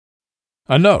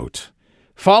A note: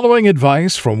 following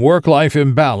advice from Work-Life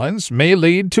Imbalance may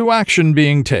lead to action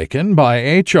being taken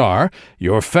by HR,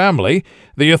 your family,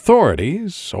 the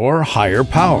authorities, or higher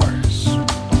powers.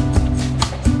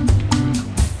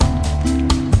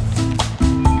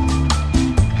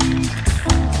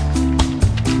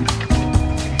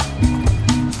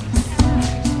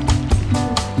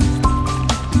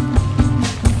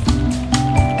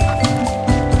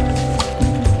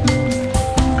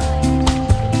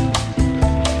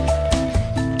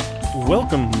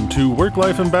 Welcome to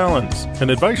Work-Life Imbalance, an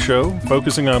advice show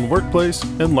focusing on workplace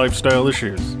and lifestyle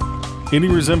issues. Any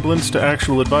resemblance to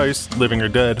actual advice, living or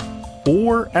dead,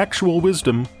 or actual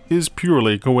wisdom is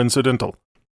purely coincidental.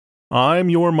 I'm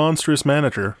your monstrous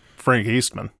manager, Frank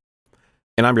Eastman.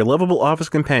 And I'm your lovable office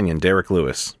companion, Derek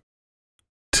Lewis.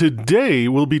 Today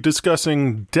we'll be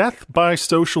discussing death by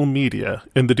social media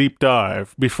in the deep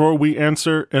dive before we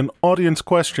answer an audience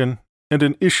question and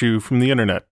an issue from the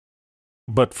internet.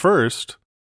 But first,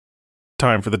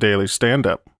 time for the daily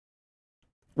stand-up.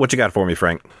 What you got for me,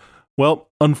 Frank? Well,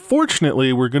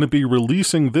 unfortunately, we're going to be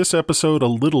releasing this episode a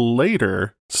little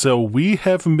later, so we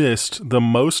have missed the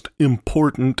most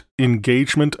important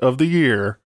engagement of the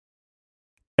year,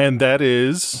 and that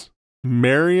is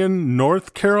Marion,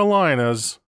 North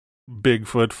Carolina's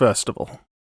Bigfoot Festival.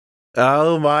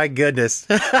 Oh my goodness.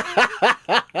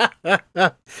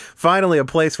 Finally, a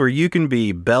place where you can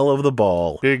be belle of the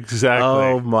ball. Exactly.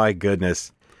 Oh my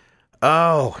goodness.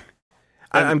 Oh.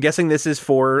 I'm guessing this is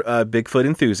for Bigfoot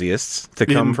enthusiasts to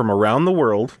come from around the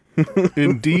world.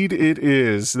 Indeed it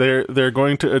is. They're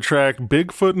going to attract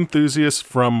Bigfoot enthusiasts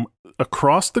from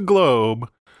across the globe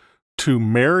to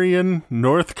Marion,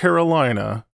 North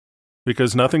Carolina,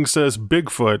 because nothing says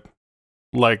Bigfoot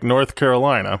like North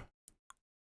Carolina.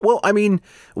 Well, I mean,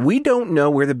 we don't know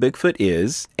where the Bigfoot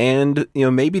is, and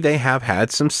maybe they have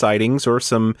had some sightings or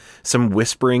some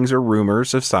whisperings or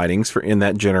rumors of sightings in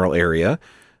that general area.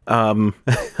 I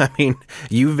mean,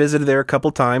 you visited there a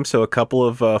couple times, so a couple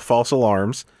of false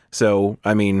alarms. So,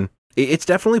 I mean, it's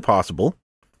definitely possible.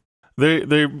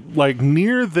 They like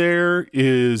near there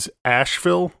is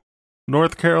Asheville,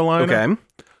 North Carolina. Okay.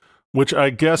 Which I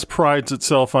guess prides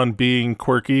itself on being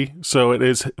quirky. So it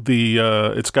is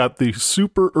it's got the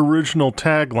super original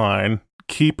tagline,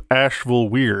 "Keep Asheville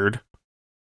Weird."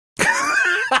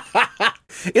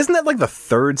 Isn't that like the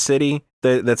third city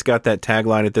that's got that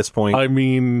tagline at this point? I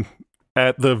mean,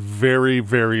 at the very,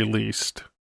 very least.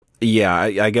 Yeah,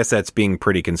 I guess that's being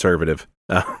pretty conservative.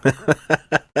 So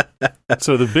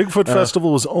the Bigfoot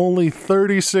Festival was only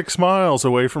 36 miles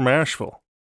away from Asheville,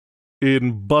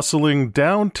 in bustling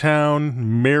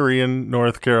downtown Marion,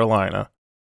 North Carolina,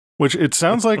 which it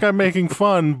sounds like I'm making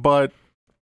fun, but,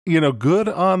 good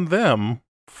on them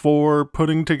for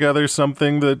putting together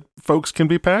something that folks can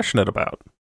be passionate about.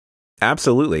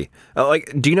 Absolutely.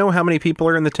 Do you know how many people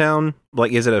are in the town?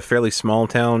 Like, is it a fairly small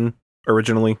town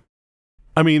originally?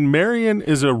 I mean, Marion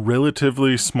is a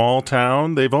relatively small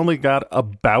town. They've only got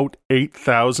about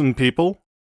 8,000 people.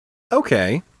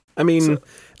 Okay. I mean,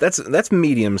 that's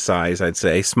medium size, I'd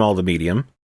say, small to medium.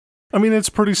 I mean, it's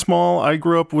pretty small. I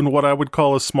grew up in what I would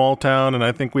call a small town, and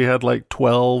I think we had like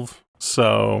 12.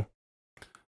 So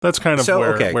that's kind of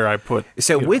where I put.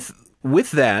 So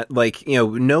with that,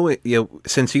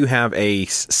 since you have a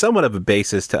somewhat of a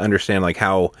basis to understand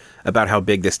how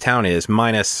big this town is,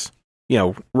 minus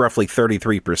roughly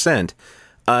 33%,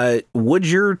 would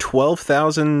your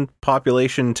 12,000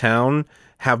 population town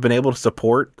have been able to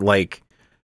support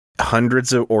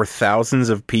hundreds or thousands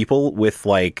of people with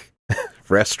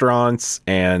restaurants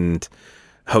and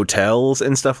hotels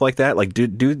and stuff like that?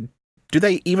 Do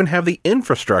they even have the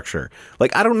infrastructure?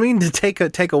 I don't mean to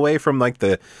take away from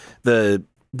the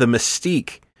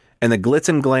mystique and the glitz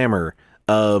and glamour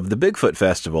of the Bigfoot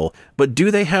Festival, but do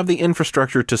they have the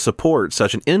infrastructure to support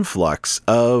such an influx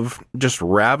of just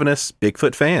ravenous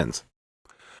Bigfoot fans?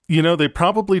 They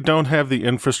probably don't have the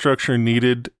infrastructure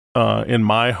needed in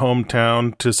my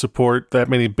hometown to support that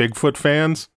many Bigfoot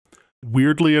fans.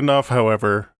 Weirdly enough,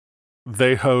 however,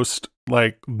 they host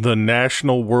the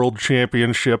National World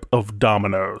Championship of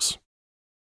Dominoes.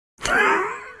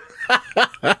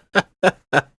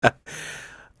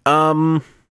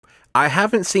 I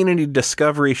haven't seen any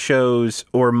Discovery shows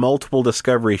or multiple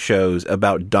Discovery shows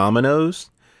about dominoes,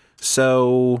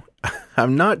 so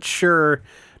I'm not sure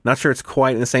it's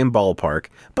quite in the same ballpark.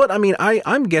 But I mean,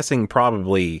 I'm guessing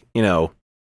probably,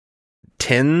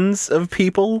 tens of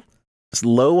people,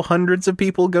 low hundreds of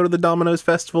people go to the Dominoes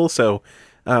Festival, so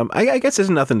I guess there's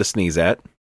nothing to sneeze at.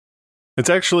 It's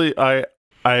actually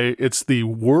it's the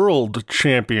World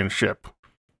Championship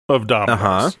of Dominoes.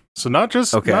 Uh-huh. So not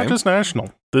just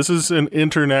national. This is an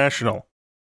international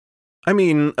I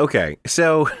mean, okay,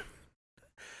 so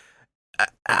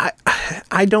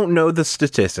I don't know the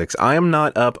statistics. I am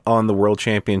not up on the World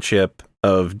Championship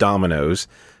of dominoes,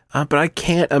 but I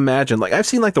can't imagine. Like, I've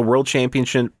seen like the World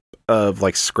Championship of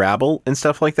like Scrabble and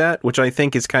stuff like that, which I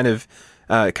think is kind of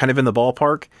in the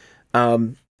ballpark.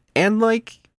 And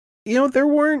like, there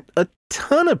weren't a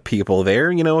ton of people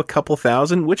there. A couple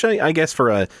thousand, which I guess for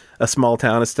a small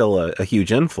town is still a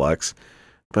huge influx.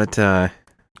 But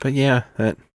yeah,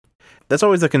 that's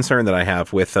always the concern that I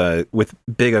have with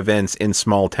big events in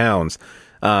small towns.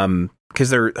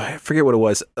 Because I forget what it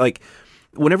was. Like,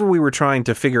 whenever we were trying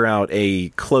to figure out a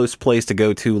close place to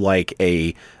go to, like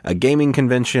a gaming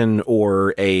convention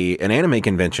or an anime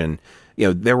convention,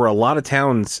 there were a lot of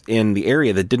towns in the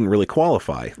area that didn't really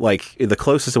qualify. Like, the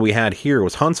closest that we had here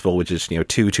was Huntsville, which is,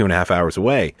 2.5 hours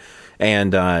away.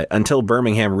 And until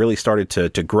Birmingham really started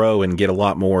to grow and get a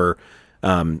lot more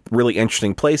really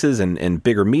interesting places and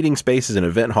bigger meeting spaces and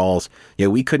event halls,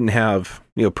 we couldn't have,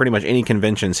 pretty much any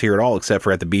conventions here at all, except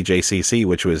for at the BJCC,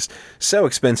 which was so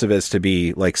expensive as to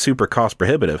be like super cost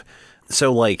prohibitive.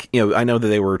 So like, I know that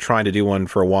they were trying to do one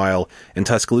for a while in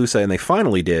Tuscaloosa, and they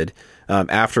finally did,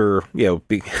 after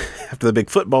the big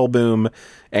football boom,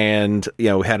 and,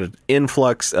 had an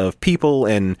influx of people,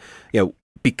 and,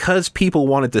 because people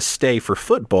wanted to stay for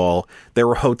football, there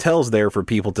were hotels there for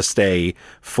people to stay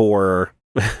for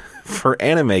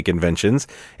anime conventions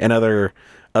and other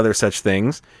such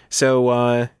things.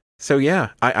 So yeah,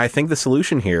 I think the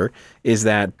solution here is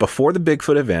that before the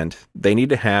Bigfoot event, they need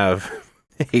to have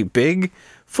a big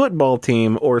football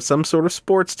team or some sort of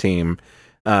sports team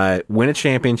win a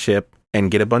championship and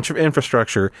get a bunch of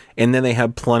infrastructure, and then they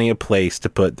have plenty of place to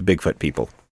put the Bigfoot people.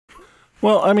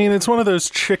 Well, I mean, it's one of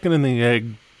those chicken and the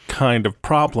egg kind of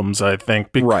problems, I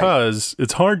think, because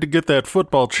It's hard to get that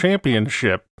football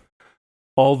championship.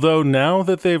 Although now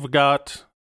that they've got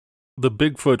the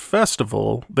Bigfoot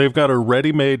Festival, they've got a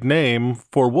ready-made name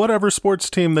for whatever sports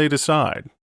team they decide.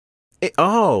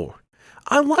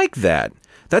 I like that.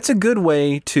 That's a good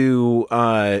way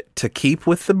to keep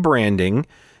with the branding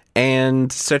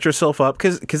and set yourself up,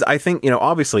 because I think,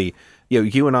 obviously,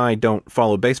 you and I don't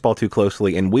follow baseball too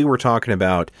closely, and we were talking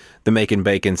about the Macon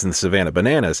Bacons and the Savannah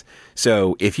Bananas.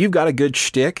 So if you've got a good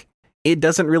shtick, it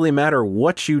doesn't really matter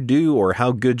what you do or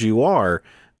how good you are.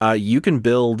 You can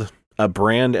build a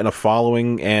brand and a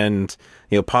following and,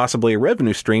 possibly a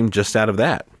revenue stream just out of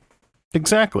that.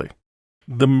 Exactly.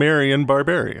 The Marion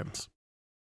Barbarians.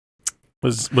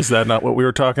 Was that not what we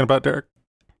were talking about, Derek?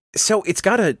 So it's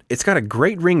got a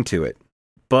great ring to it,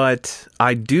 but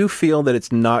I do feel that it's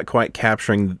not quite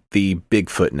capturing the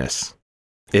Bigfootness.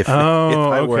 If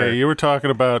I were. Okay. You were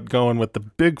talking about going with the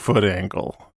Bigfoot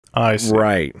angle. I see.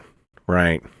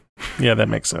 Right. Yeah, that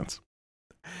makes sense.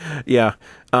 Yeah.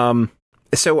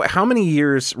 So how many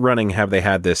years running have they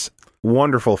had this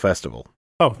wonderful festival?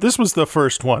 Oh, this was the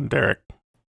first one, Derek.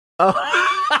 Oh,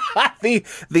 the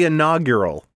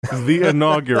inaugural. The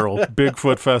inaugural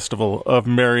Bigfoot Festival of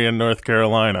Marion, North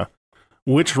Carolina,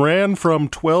 which ran from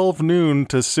 12 noon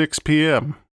to 6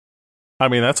 p.m. I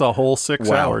mean, that's a whole 6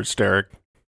 hours, Derek.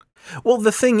 Well,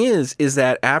 the thing is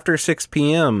that after 6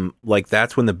 p.m., like,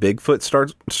 that's when the Bigfoot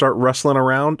start rustling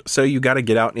around. So you got to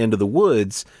get out into the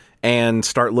woods and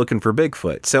start looking for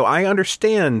Bigfoot. So I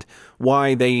understand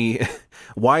why they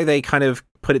kind of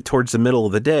put it towards the middle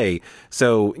of the day.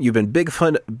 So you've been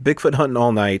Bigfoot hunting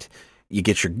all night. You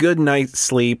get your good night's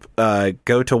sleep,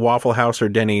 go to Waffle House or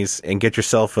Denny's and get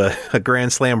yourself a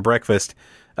Grand Slam breakfast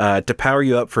to power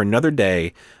you up for another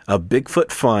day of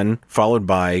Bigfoot fun, followed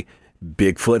by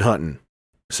Bigfoot hunting.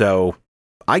 So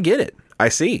I get it. I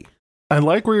see. I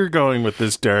like where you're going with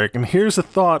this, Derek. And here's a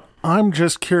thought. I'm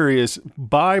just curious,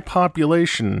 by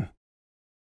population,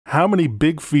 how many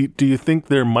Bigfeet do you think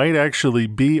there might actually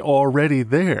be already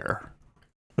there?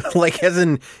 Like, as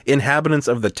in inhabitants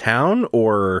of the town,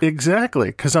 or? Exactly,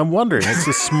 because I'm wondering, it's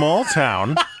a small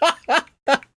town.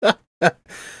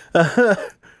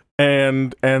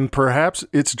 And perhaps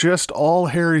it's just all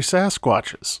hairy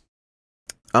Sasquatches.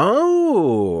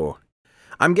 Oh,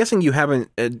 I'm guessing you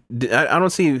haven't. I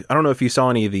don't know if you saw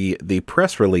any of the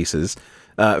press releases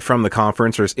from the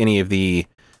conference, or any of the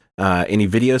any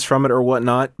videos from it or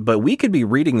whatnot. But we could be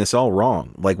reading this all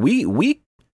wrong. Like, we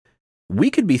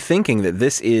could be thinking that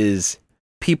this is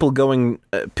people going,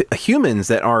 humans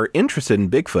that are interested in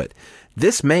Bigfoot.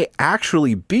 This may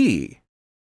actually be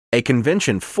a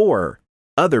convention for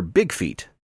other Bigfeet.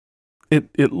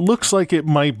 It looks like it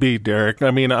might be, Derek.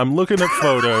 I mean, I'm looking at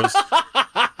photos.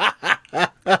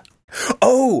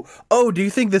 Oh, do you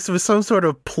think this was some sort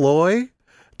of ploy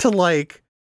to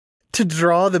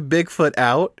draw the Bigfoot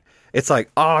out? It's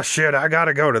like, oh shit, I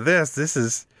gotta go to this. This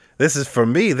is This is for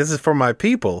me. This is for my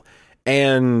people.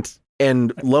 And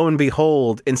lo and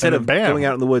behold, instead of going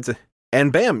out in the woods,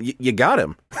 and bam, you got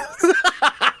him.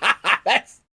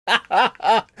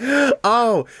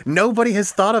 Oh, nobody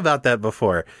has thought about that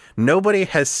before. Nobody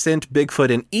has sent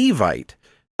Bigfoot an Evite,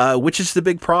 which is the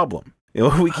big problem.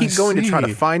 We keep going to try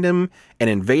to find him and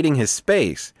invading his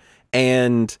space.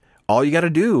 And all you got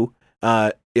to do,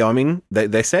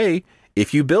 they say,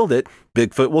 if you build it,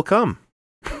 Bigfoot will come.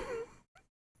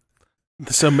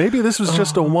 So maybe this was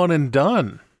just a one and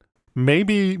done.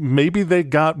 Maybe they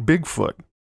got Bigfoot.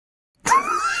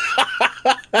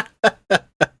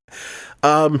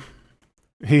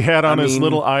 He had on his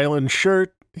little island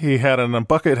shirt. He had on a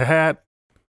bucket hat.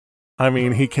 I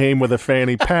mean, he came with a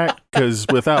fanny pack because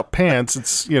without pants,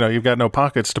 it's, you've got no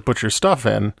pockets to put your stuff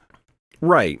in.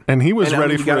 Right. And he was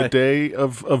ready for a day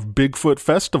of Bigfoot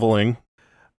festivaling.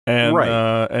 And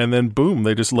and then boom,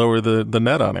 they just lower the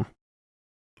net on him.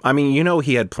 I mean,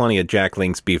 he had plenty of Jack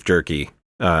Link's beef jerky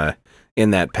in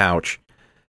that pouch.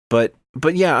 But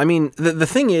yeah, I mean, the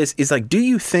thing is like, do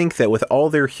you think that with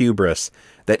all their hubris,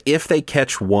 that if they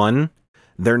catch one,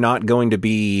 they're not going to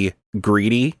be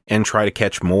greedy and try to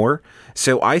catch more?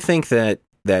 So I think that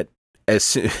as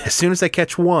soon as they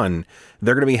catch one,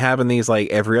 they're going to be having these like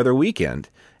every other weekend,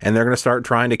 and they're going to start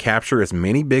trying to capture as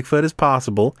many Bigfoot as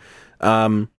possible.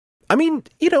 I mean,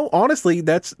 honestly,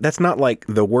 that's not like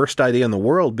the worst idea in the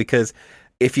world, because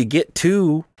if you get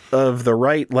two of the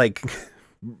right,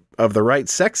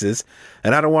 sexes,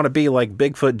 and I don't want to be like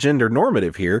Bigfoot gender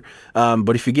normative here,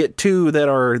 but if you get two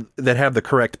that have the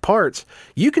correct parts,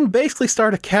 you can basically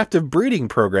start a captive breeding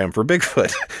program for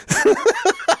Bigfoot.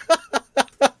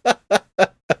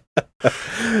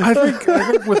 I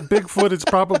think with Bigfoot, it's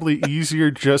probably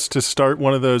easier just to start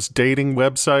one of those dating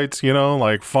websites,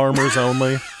 like Farmers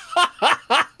Only.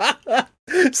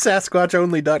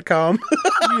 SasquatchOnly.com.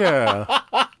 Yeah.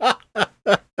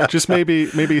 Just maybe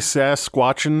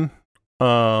Sasquatchin,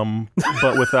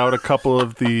 but without a couple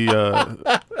of the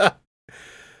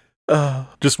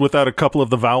just without a couple of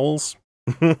the vowels.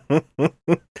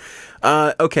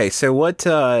 Okay, so what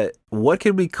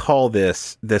could we call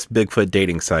this Bigfoot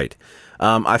dating site?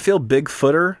 I feel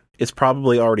Bigfooter is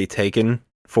probably already taken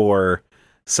for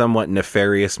somewhat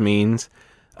nefarious means.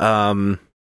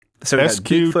 So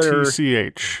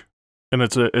SQTCH, and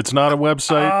it's not a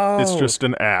website. It's just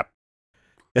an app.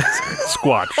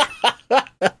 Squatch.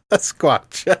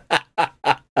 Squatch.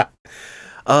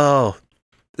 Oh,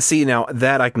 see, now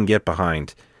that I can get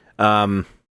behind.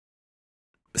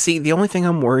 See, the only thing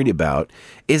I'm worried about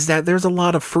is that there's a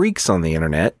lot of freaks on the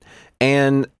internet,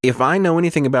 and if I know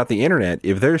anything about the internet,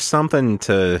 if there's something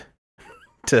to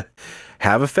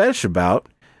have a fetish about,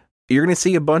 you're going to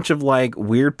see a bunch of like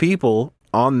weird people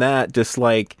on that just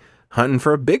like hunting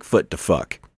for a Bigfoot to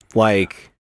fuck.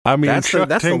 Like, I mean, Chuck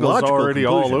Tingle's already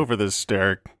all over this,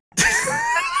 Derek.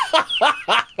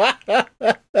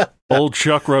 Old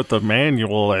Chuck wrote the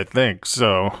manual, I think,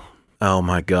 so. Oh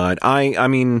my God. I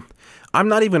mean, I'm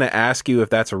not even going to ask you if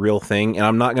that's a real thing, and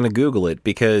I'm not going to Google it,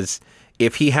 because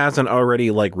if he hasn't already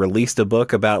like released a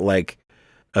book about like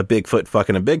a Bigfoot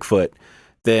fucking a Bigfoot,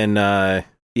 then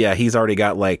yeah, he's already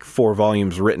got like 4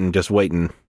 volumes written just waiting,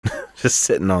 just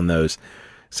sitting on those.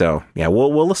 So yeah,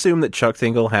 we'll assume that Chuck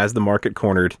Tingle has the market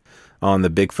cornered on the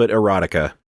Bigfoot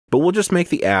erotica, but we'll just make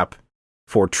the app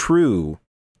for true,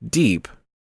 deep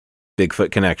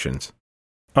Bigfoot connections.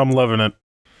 I'm loving it.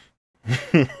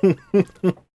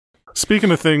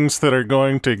 Speaking of things that are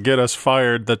going to get us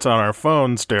fired that's on our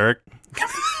phones, Derek.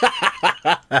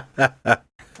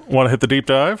 Want to hit the deep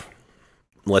dive?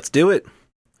 Let's do it.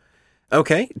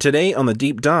 Okay, today on the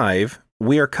deep dive,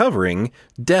 we are covering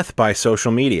death by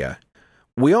social media.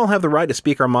 We all have the right to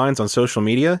speak our minds on social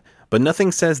media, but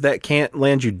nothing says that can't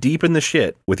land you deep in the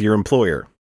shit with your employer.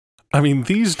 I mean,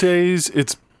 these days,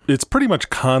 it's pretty much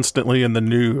constantly in the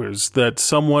news that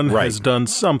someone has done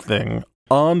something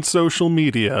on social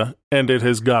media and it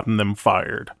has gotten them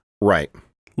fired. Right.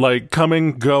 Like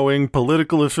coming, going,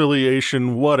 political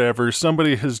affiliation, whatever.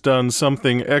 Somebody has done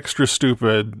something extra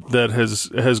stupid that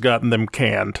has gotten them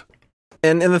canned.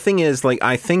 And the thing is, like,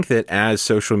 I think that as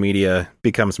social media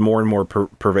becomes more and more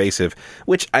pervasive,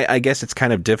 which I guess it's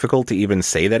kind of difficult to even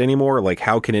say that anymore. Like,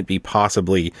 how can it be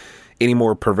possibly any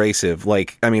more pervasive?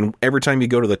 Like, I mean, every time you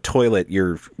go to the toilet,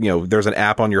 there's an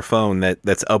app on your phone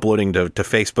that's uploading to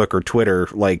Facebook or Twitter,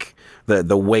 like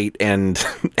the weight and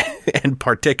and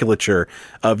particulature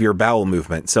of your bowel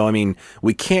movement. So, I mean,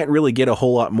 we can't really get a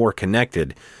whole lot more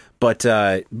connected. But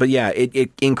yeah,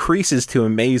 it increases to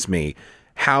amaze me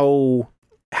how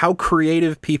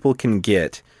creative people can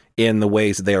get in the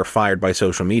ways that they are fired by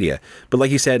social media. But like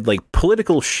you said, like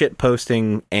political shit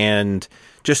posting and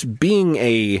just being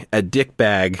a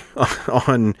dickbag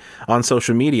on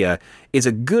social media is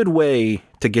a good way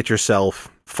to get yourself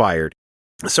fired.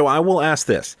 So I will ask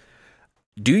this.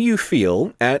 Do you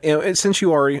feel, since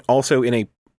you are also in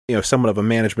a somewhat of a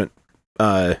management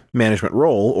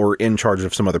role or in charge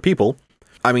of some other people,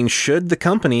 I mean, should the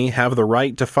company have the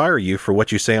right to fire you for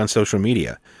what you say on social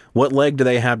media? What leg do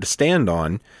they have to stand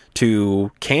on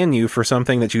to can you for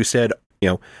something that you said,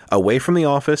 away from the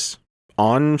office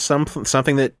on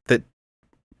something that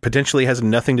potentially has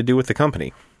nothing to do with the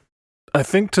company? I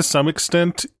think to some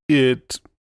extent it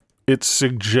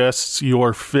suggests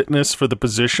your fitness for the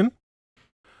position.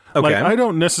 Okay. Like, I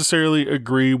don't necessarily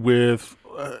agree with,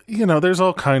 there's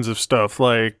all kinds of stuff.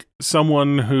 Like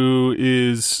someone who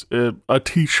is a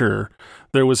teacher.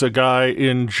 There was a guy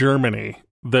in Germany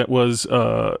that was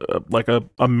like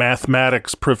a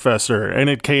mathematics professor, and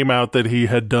it came out that he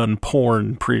had done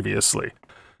porn previously.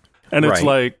 And it's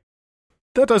like,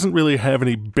 that doesn't really have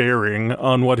any bearing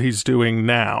on what he's doing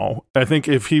now. I think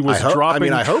if he was dropping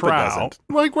trow,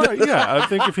 I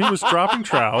think if he was dropping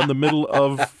trow in the middle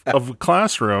of a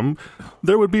classroom,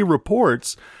 there would be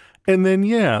reports. And then,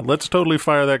 let's totally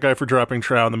fire that guy for dropping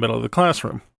trow in the middle of the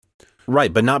classroom.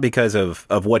 Right, but not because of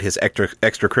what his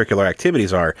extracurricular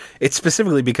activities are. It's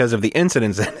specifically because of the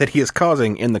incidents that he is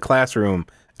causing in the classroom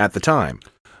at the time.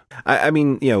 I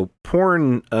mean,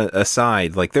 porn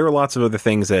aside, like there are lots of other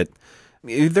things that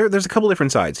there's a couple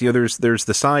different sides. There's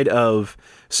the side of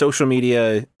social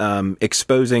media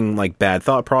exposing like bad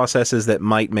thought processes that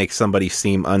might make somebody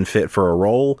seem unfit for a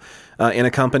role in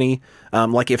a company.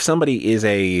 Like if somebody is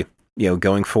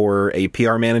going for a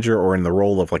PR manager or in the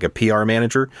role of like a PR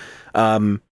manager,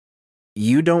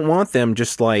 you don't want them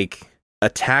just like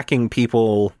attacking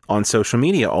people on social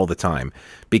media all the time,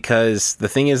 because the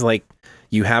thing is, like,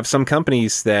 you have some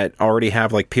companies that already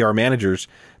have like PR managers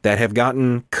that have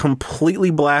gotten completely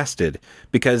blasted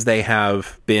because they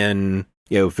have been,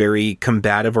 very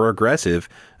combative or aggressive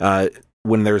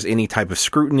when there's any type of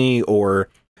scrutiny or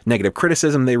negative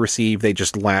criticism they receive. They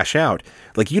just lash out.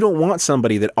 Like, you don't want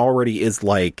somebody that already is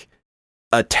like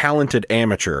a talented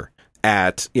amateur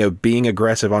at, being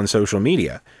aggressive on social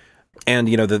media. And,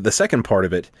 the second part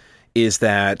of it is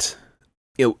that,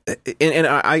 and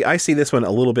I see this one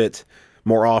a little bit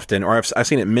more often, or I've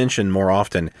seen it mentioned more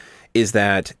often, is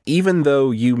that even though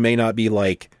you may not be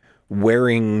like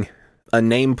wearing a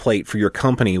nameplate for your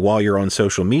company while you're on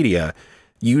social media,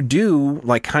 you do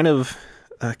like kind of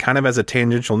as a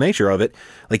tangential nature of it,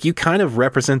 like you kind of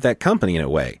represent that company in a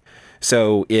way.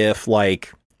 So if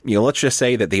like, let's just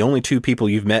say that the only two people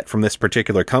you've met from this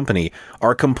particular company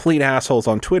are complete assholes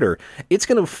on Twitter, it's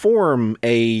going to form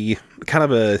a kind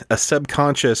of a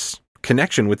subconscious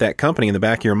connection with that company in the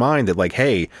back of your mind that like,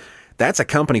 hey, that's a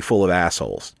company full of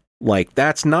assholes. Like,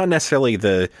 that's not necessarily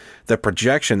the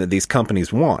projection that these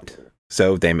companies want.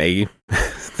 So they may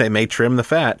trim the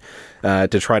fat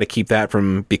to try to keep that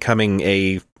from becoming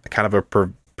a kind of a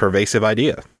pervasive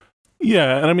idea.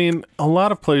 Yeah, and I mean, a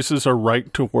lot of places are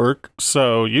right to work,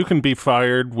 so you can be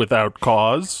fired without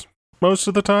cause most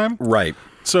of the time. Right.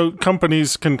 So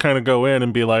companies can kind of go in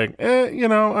and be like, I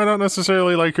don't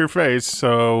necessarily like your face,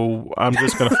 so I'm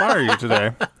just going to fire you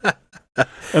today.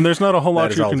 And there's not a whole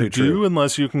lot you can do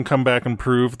unless you can come back and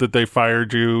prove that they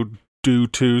fired you due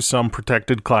to some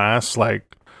protected class,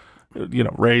 like,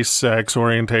 race, sex,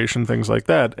 orientation, things like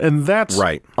that. And that's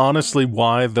honestly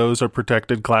why those are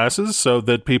protected classes, so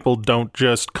that people don't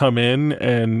just come in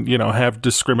and, have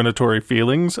discriminatory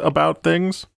feelings about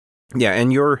things. Yeah,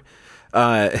 and your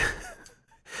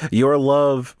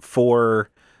love for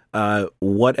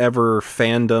whatever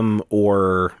fandom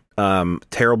or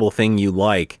terrible thing you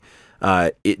like,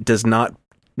 it does not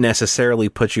necessarily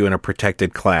put you in a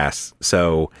protected class.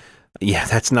 So, yeah,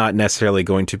 that's not necessarily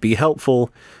going to be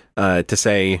helpful to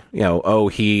say,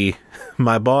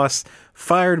 my boss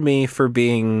fired me for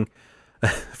being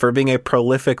a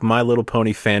prolific My Little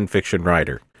Pony fan fiction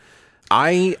writer.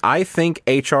 I think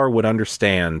HR would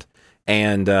understand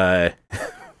and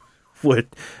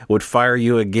would fire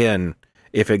you again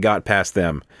if it got past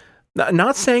them.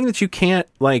 Not saying that you can't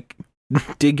like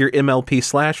dig your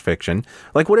MLP / fiction,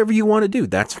 like whatever you want to do,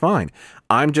 that's fine.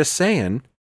 I'm just saying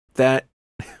that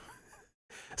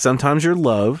sometimes your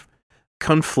love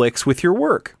conflicts with your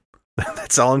work.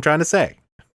 That's all I'm trying to say.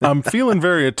 I'm feeling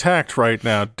very attacked right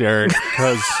now, Derek,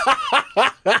 because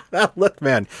look,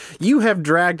 man, you have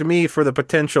dragged me for the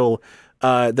potential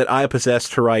that I possess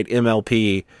to write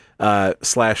MLP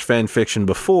 / fan fiction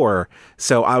before,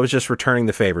 so I was just returning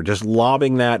the favor, just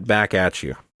lobbing that back at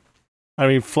you. I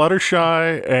mean,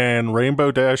 Fluttershy and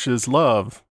Rainbow Dash's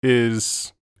love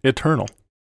is eternal.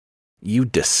 You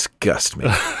disgust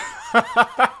me.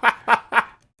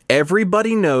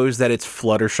 Everybody knows that it's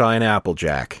Fluttershy and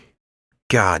Applejack.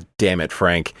 God damn it,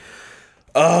 Frank.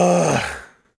 Ugh.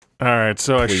 All right,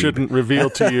 so I shouldn't reveal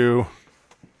to you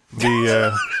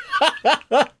the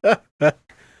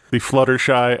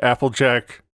Fluttershy,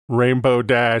 Applejack, Rainbow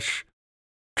Dash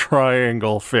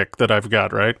triangle fic that I've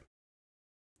got, right?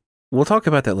 We'll talk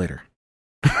about that later.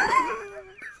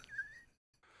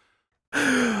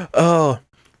 Oh,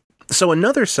 so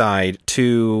another side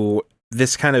to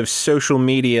this kind of social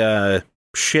media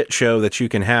shit show that you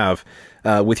can have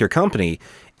with your company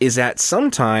is that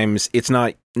sometimes it's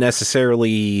not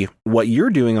necessarily what you're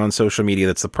doing on social media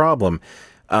that's the problem.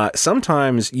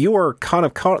 Sometimes you are kind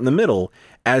of caught in the middle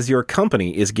as your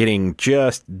company is getting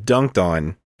just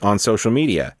dunked on social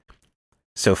media.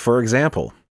 So, for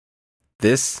example,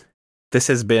 this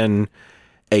has been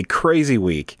a crazy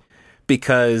week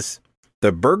because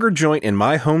the burger joint in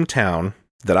my hometown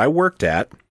that I worked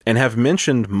at and have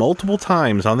mentioned multiple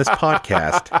times on this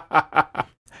podcast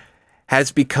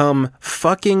has become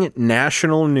fucking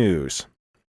national news.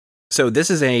 So this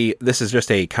is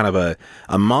just a kind of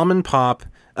a mom and pop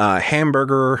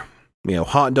hamburger,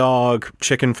 hot dog,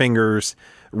 chicken fingers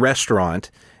restaurant,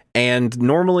 and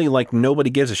normally like nobody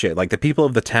gives a shit. Like the people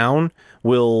of the town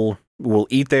will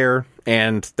eat there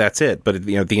and that's it. But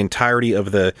the entirety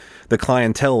of the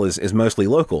clientele is mostly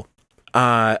local.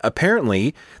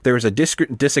 Apparently there was a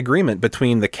disagreement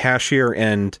between the cashier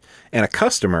and a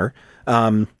customer.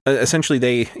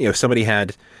 Essentially somebody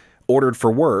had ordered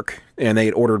for work and they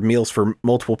had ordered meals for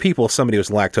multiple people. Somebody was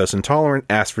lactose intolerant,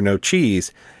 asked for no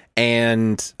cheese,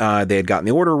 and they had gotten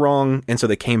the order wrong. And so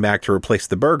they came back to replace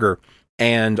the burger.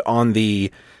 And on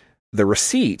the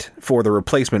receipt for the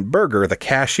replacement burger, the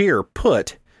cashier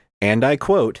put, and I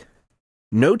quote,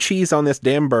 "No cheese on this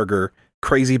damn burger.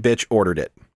 Crazy bitch ordered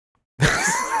it."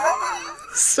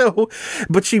 So,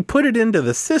 but she put it into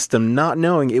the system not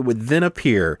knowing it would then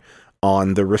appear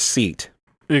on the receipt.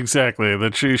 Exactly.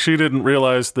 That she didn't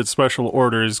realize that special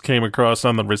orders came across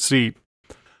on the receipt.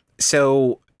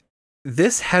 So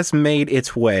this has made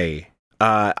its way.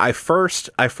 I first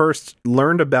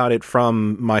learned about it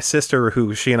from my sister,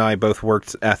 who she and I both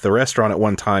worked at the restaurant at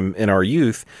one time in our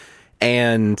youth.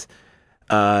 And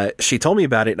she told me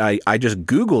about it. And I just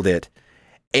Googled it.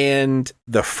 And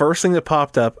the first thing that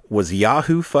popped up was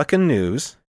Yahoo fucking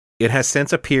News. It has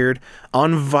since appeared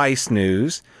on Vice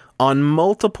News, on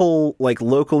multiple like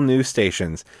local news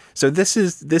stations. So this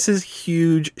is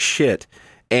huge shit.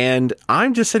 And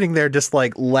I'm just sitting there just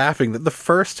like laughing that the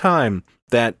first time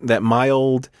that my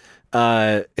old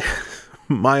my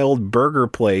old burger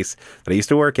place that I used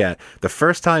to work at, the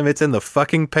first time it's in the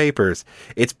fucking papers,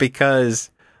 it's because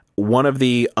one of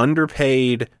the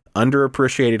underpaid,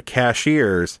 underappreciated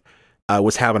cashiers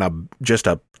was having a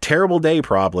terrible day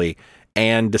probably,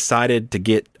 and decided to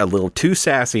get a little too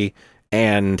sassy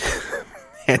and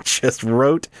just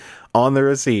wrote on the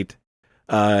receipt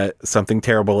something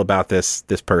terrible about this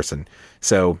person.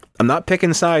 So I'm not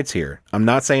picking sides here. I'm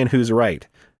not saying who's right.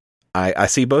 I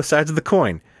see both sides of the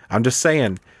coin. I'm just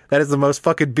saying that is the most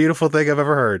fucking beautiful thing I've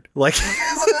ever heard. Like,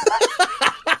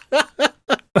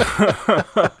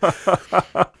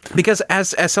 because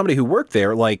as somebody who worked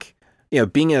there, like,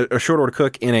 being a short order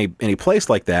cook in a place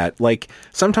like that, like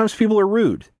sometimes people are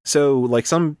rude. So like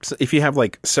if you have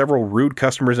like several rude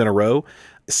customers in a row,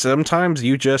 sometimes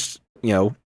you just,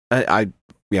 I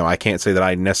can't say that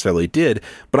I necessarily did,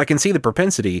 but I can see the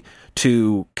propensity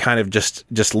to kind of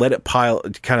just let it pile,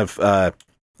 kind of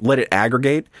let it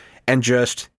aggregate and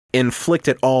just inflict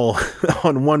it all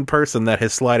on one person that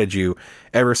has slighted you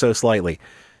ever so slightly.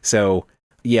 So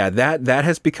yeah, that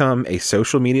has become a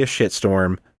social media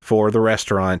shitstorm for the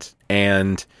restaurant,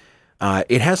 and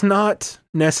it has not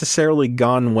necessarily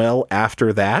gone well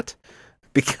after that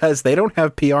because they don't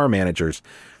have PR managers.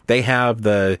 They have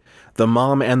the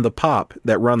mom and the pop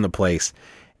that run the place.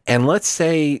 And let's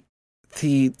say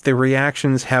the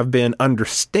reactions have been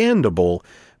understandable,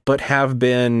 but have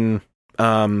been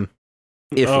iffy.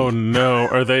 Oh no,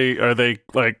 are they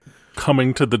like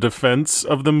coming to the defense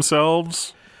of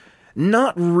themselves?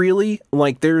 Not really.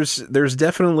 Like there's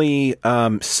definitely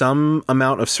some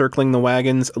amount of circling the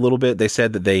wagons a little bit. They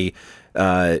said that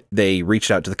they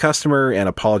reached out to the customer and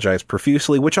apologized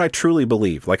profusely, which I truly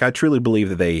believe. Like I truly believe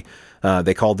that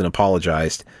they called and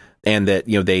apologized, and that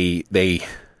they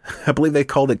I believe they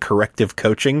called it corrective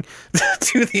coaching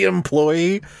to the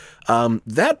employee.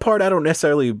 That part I don't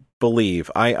necessarily believe.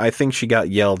 I think she got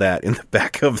yelled at in the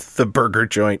back of the burger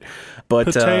joint. But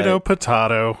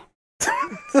potato.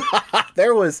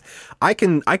 I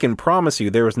can promise you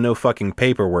there was no fucking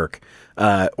paperwork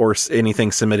or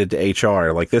anything submitted to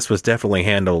HR. Like, this was definitely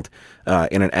handled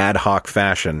in an ad hoc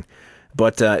fashion.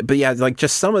 But yeah, like,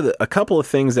 just a couple of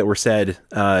things that were said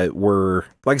were,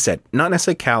 like I said, not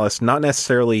necessarily callous, not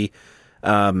necessarily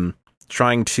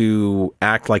trying to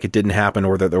act like it didn't happen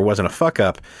or that there wasn't a fuck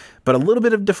up, but a little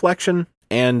bit of deflection,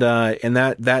 and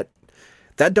that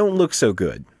don't look so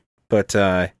good. But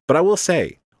I will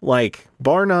say, like,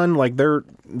 bar none, like, their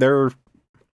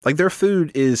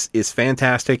food is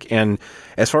fantastic, and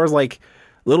as far as like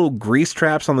little grease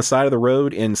traps on the side of the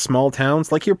road in small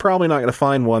towns, like, you're probably not going to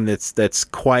find one that's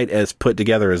quite as put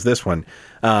together as this one.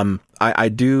 I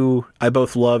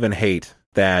both love and hate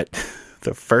that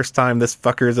the first time this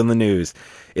fucker's in the news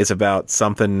is about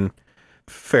something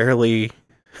fairly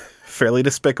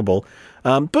despicable.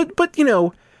 But you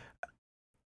know,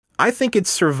 I think it's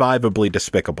survivably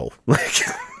despicable.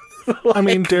 I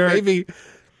mean, Derek, maybe.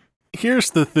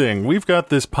 Here's the thing. We've got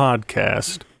this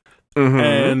podcast,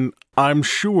 and I'm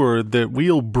sure that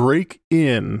we'll break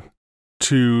in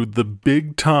to the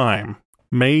big time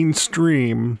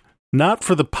mainstream, not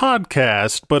for the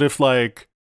podcast, but if, like,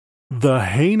 the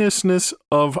heinousness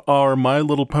of our My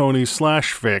Little Pony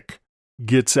 /fic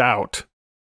gets out.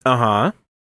 And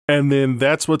then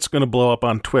that's what's going to blow up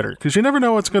on Twitter, because you never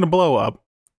know what's going to blow up.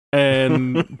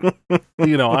 And,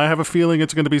 you know, I have a feeling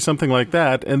it's going to be something like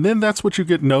that. And then that's what you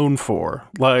get known for.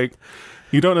 Like,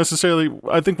 you don't necessarily,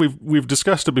 I think we've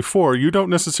discussed it before, you don't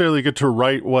necessarily get to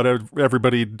write what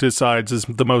everybody decides is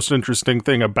the most interesting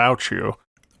thing about you.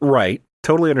 Right.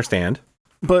 Totally understand.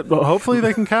 But hopefully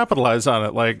they can capitalize on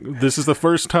it. Like, this is the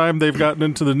first time they've gotten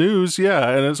into the news. Yeah.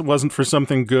 And it wasn't for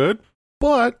something good,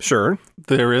 but sure,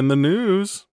 they're in the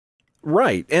news.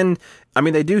 Right. And I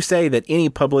mean, they do say that any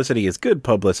publicity is good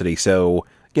publicity. So,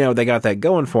 you know, they got that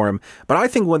going for them. But I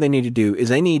think what they need to do is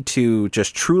they need to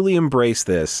just truly embrace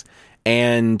this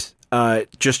and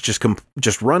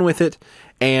just run with it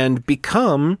and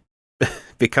become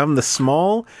the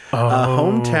small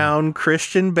hometown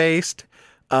Christian-based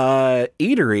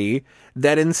eatery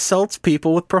that insults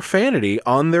people with profanity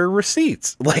on their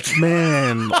receipts. Like,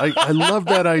 man, I love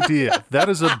that idea. That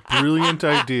is a brilliant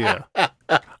idea.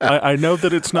 I know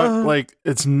that it's not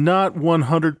it's not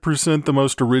 100% the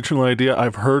most original idea.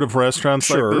 I've heard of restaurants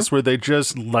like this where they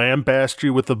just lambaste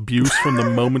you with abuse from the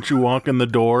moment you walk in the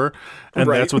door, and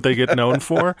that's what they get known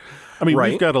for. I mean,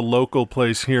 we've got a local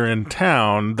place here in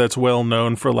town that's well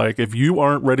known for, like, if you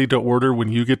aren't ready to order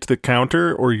when you get to the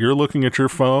counter or you're looking at your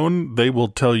phone, they will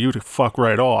tell you to fuck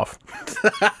right off.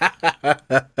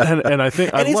 and I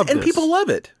think I love this. And people love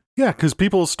it. Yeah, because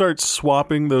people start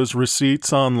swapping those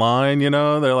receipts online. You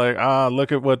know, they're like,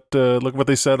 look at what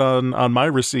they said on my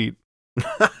receipt.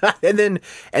 and then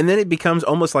it becomes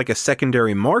almost like a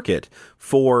secondary market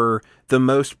for the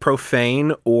most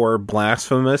profane or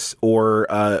blasphemous or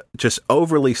just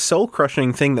overly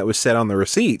soul-crushing thing that was said on the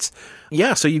receipts.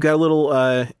 Yeah, so you got a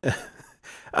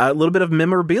little bit of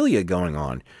memorabilia going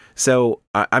on. So,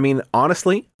 I mean,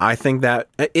 honestly, I think that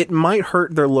it might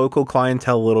hurt their local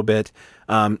clientele a little bit.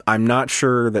 I'm not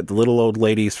sure that the little old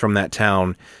ladies from that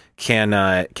town can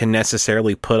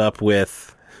necessarily put up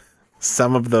with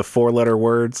some of the 4-letter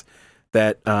words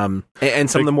that and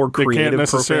some of the more creative. They can't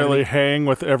necessarily profanity. Hang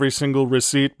with every single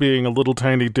receipt being a little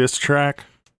tiny diss track.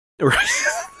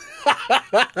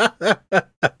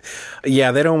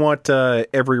 Yeah, they don't want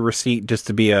every receipt just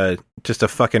to be a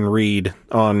fucking read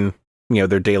on, you know,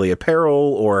 their daily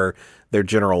apparel or their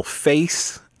general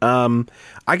face.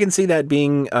 I can see that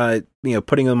being,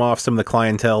 putting them off some of the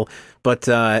clientele, but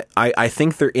I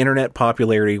think their internet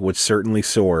popularity would certainly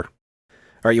soar.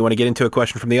 All right, you want to get into a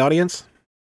question from the audience?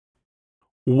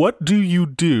 What do you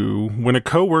do when a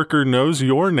coworker knows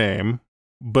your name,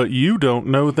 but you don't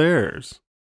know theirs?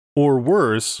 Or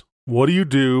worse, what do you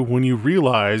do when you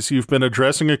realize you've been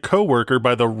addressing a coworker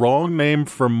by the wrong name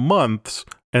for months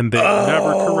and they've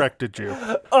never corrected you?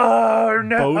 Oh,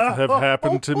 no. Both have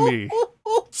happened to me.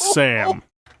 Sam.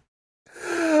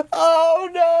 Oh,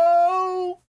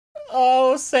 no.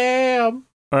 Oh, Sam.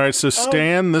 All right, so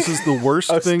Stan, this is the worst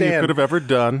thing you could have ever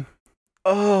done.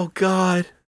 Oh, God.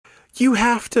 You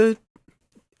have to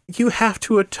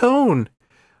atone.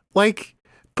 Like,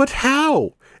 but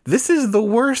how? This is the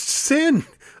worst sin.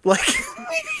 Like,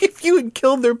 if you had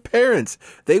killed their parents,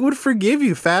 they would forgive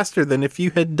you faster than if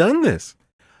you had done this.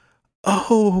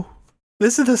 Oh,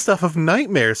 this is the stuff of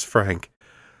nightmares, Frank.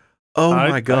 Oh,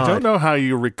 my God. I don't know how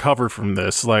you recover from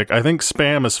this. Like, I think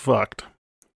spam is fucked.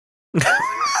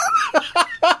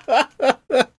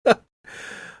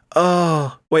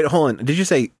 Oh, wait, hold on. Did you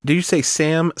say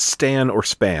Sam, Stan, or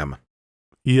Spam?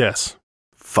 Yes.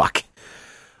 Fuck.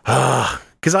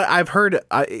 Because I've heard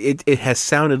it has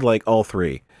sounded like all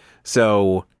three.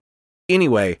 So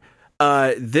anyway,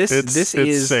 this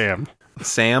is Sam.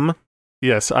 Sam?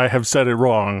 Yes, I have said it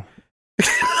wrong.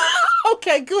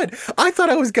 Okay, good. I thought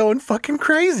I was going fucking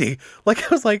crazy. Like, I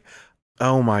was like,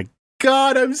 oh my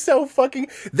God, I'm so fucking...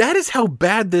 That is how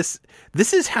bad this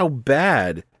is how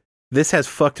bad this has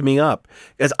fucked me up.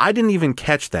 As I didn't even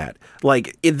catch that.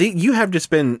 Like, you have just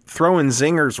been throwing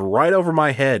zingers right over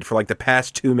my head for like the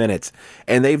past 2 minutes.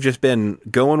 And they've just been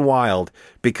going wild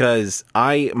because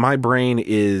my brain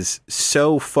is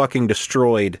so fucking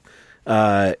destroyed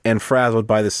and frazzled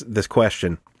by this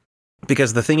question.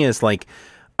 Because the thing is, like,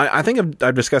 I think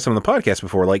I've discussed it on the podcast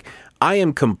before. Like, I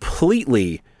am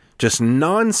completely just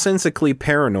nonsensically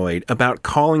paranoid about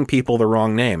calling people the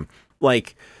wrong name.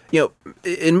 Like, you know,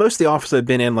 in most of the offices I've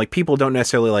been in, like, people don't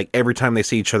necessarily, like, every time they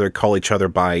see each other, call each other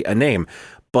by a name.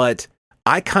 But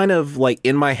I kind of, like,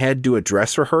 in my head do a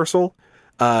dress rehearsal.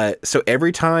 So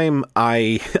every time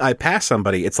I pass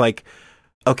somebody, it's like,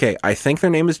 okay, I think their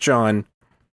name is John.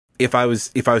 If I was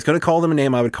going to call them a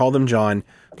name, I would call them John.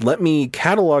 Let me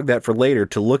catalog that for later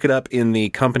to look it up in the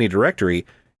company directory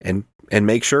and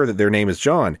make sure that their name is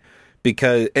John.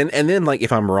 Because, and then, like,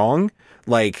 if I'm wrong,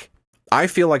 like, I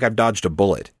feel like I've dodged a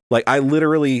bullet. Like, I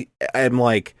literally am,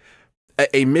 like,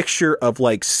 a mixture of,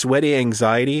 like, sweaty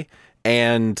anxiety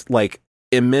and, like,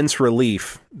 immense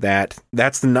relief that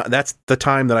that's the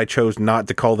time that I chose not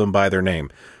to call them by their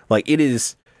name. Like, it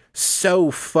is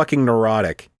so fucking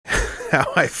neurotic how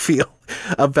I feel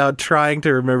about trying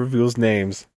to remember people's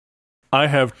names. I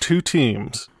have 2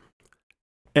 teams,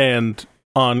 and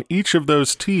on each of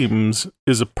those teams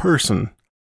is a person,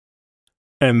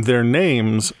 and their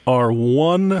names are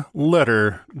 1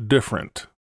 letter different.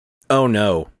 Oh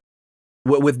no.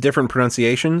 With different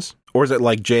pronunciations? Or is it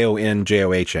like Jon,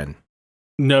 John?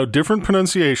 No, different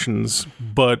pronunciations,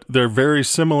 but they're very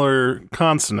similar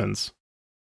consonants.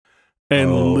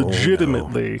 And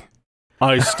legitimately, no.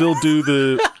 I still do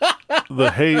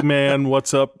the hey man,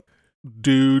 what's up,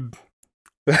 dude?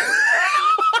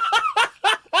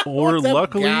 Or what's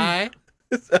luckily, up,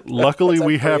 luckily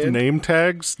we have friend? name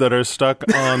tags that are stuck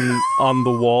on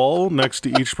the wall next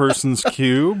to each person's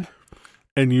cube.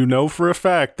 And you know for a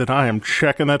fact that I am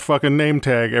checking that fucking name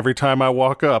tag every time I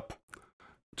walk up.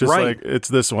 Just right. Like, it's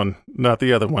this one, not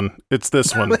the other one. It's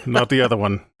this one, not the other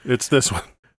one. It's this one.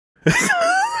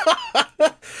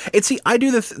 And see, I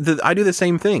do the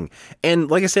same thing. And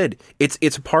like I said,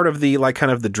 it's part of the, like,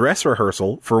 kind of the dress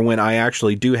rehearsal for when I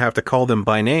actually do have to call them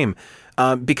by name.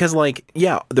 Because, like,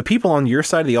 yeah, the people on your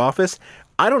side of the office,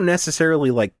 I don't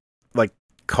necessarily like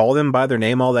call them by their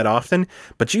name all that often,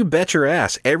 but you bet your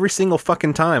ass every single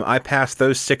fucking time I pass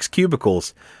those 6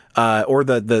 cubicles, or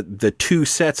the 2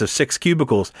 sets of 6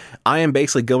 cubicles, I am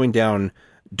basically going down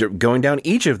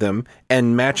each of them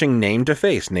and matching name to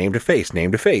face, name to face,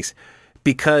 name to face,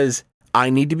 because I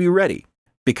need to be ready.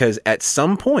 Because at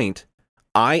some point,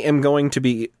 I'm going to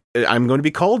be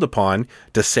called upon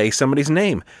to say somebody's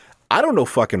name. I don't know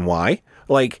fucking why.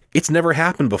 Like, it's never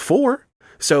happened before.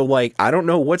 So, like, I don't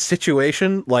know what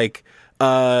situation, like,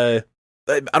 I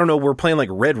don't know, we're playing, like,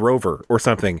 Red Rover or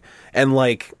something, and,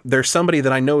 like, there's somebody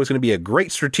that I know is going to be a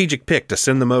great strategic pick to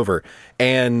send them over,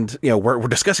 and, you know, we're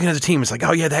discussing as a team, it's like,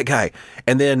 oh, yeah, that guy,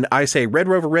 and then I say, Red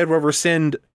Rover,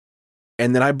 send,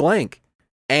 and then I blank,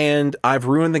 and I've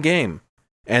ruined the game,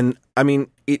 and, I mean,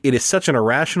 it is such an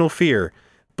irrational fear,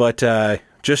 but,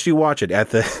 just you watch it, at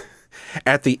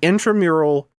the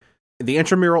intramural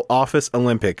office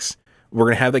Olympics, we're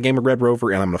going to have that game of Red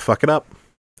Rover, and I'm going to fuck it up.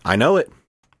 I know it.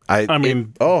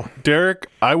 Derek,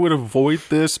 I would avoid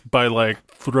this by, like,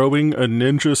 throwing a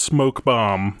ninja smoke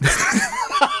bomb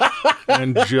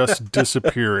and just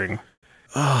disappearing.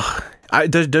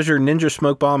 Does your ninja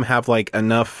smoke bomb have, like,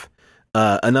 enough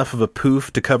of a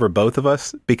poof to cover both of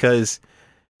us? Because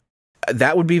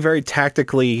that would be very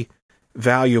tactically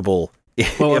valuable.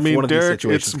 Well, I mean, one of Derek,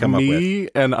 these it's come me,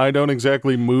 and I don't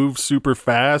exactly move super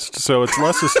fast, so it's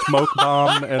less a smoke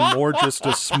bomb and more just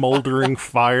a smoldering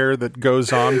fire that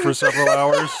goes on for several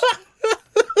hours.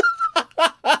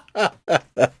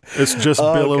 It's just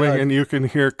billowing, God. And you can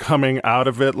hear coming out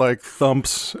of it like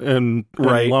thumps and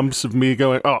lumps of me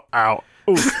going, oh, ow,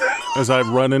 oof, as I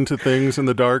run into things in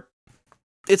the dark.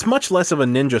 It's much less of a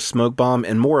ninja smoke bomb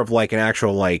and more of like an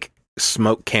actual, like,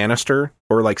 smoke canister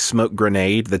or like smoke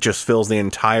grenade that just fills the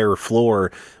entire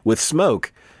floor with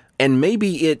smoke. And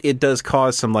maybe it does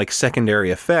cause some, like,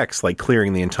 secondary effects, like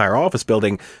clearing the entire office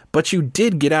building, but you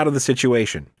did get out of the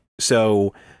situation.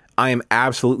 So I am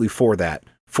absolutely for that,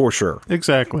 for sure.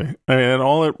 Exactly. And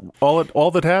all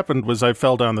that happened was I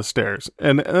fell down the stairs,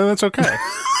 and that's okay.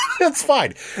 That's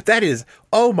fine. That is,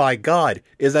 oh my God,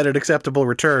 is that an acceptable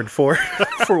return for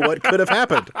what could have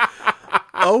happened?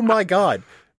 Oh my God.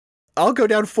 I'll go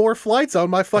down 4 flights on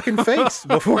my fucking face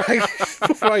before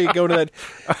I go to that.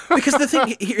 Because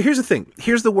here's the thing.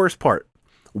 Here's the worst part.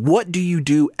 What do you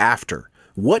do after?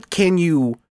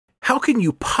 How can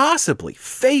you possibly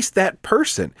face that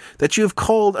person that you have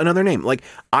called another name? Like,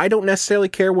 I don't necessarily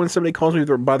care when somebody calls me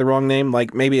by the wrong name.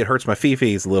 Like, maybe it hurts my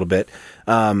fifis a little bit,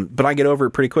 but I get over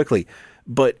it pretty quickly.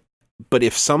 But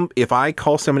if I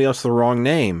call somebody else the wrong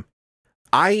name,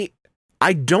 I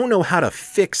don't know how to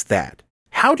fix that.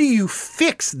 How do you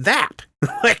fix that?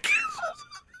 Like,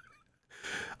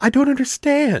 I don't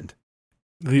understand.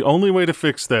 The only way to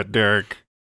fix that, Derek,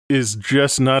 is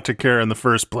just not to care in the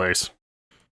first place.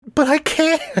 But I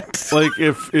can't. Like,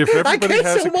 if everybody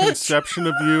has a conception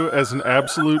of you as an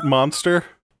absolute monster,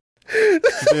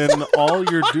 then all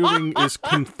you're doing is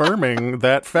confirming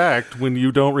that fact when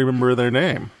you don't remember their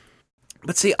name.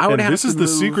 But see, I would have to this is the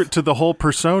secret to the whole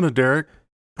persona, Derek.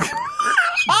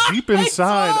 Deep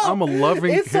inside, I'm a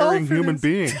loving, caring human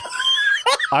being.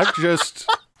 I've just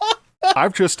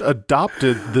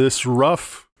adopted this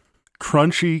rough,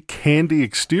 crunchy, candy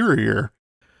exterior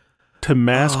to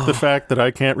mask the fact that I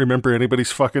can't remember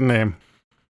anybody's fucking name.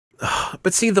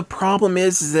 But see, the problem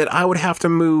is that I would have to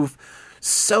move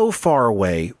so far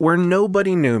away where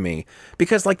nobody knew me,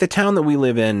 because like the town that we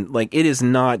live in, like it is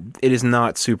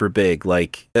not super big,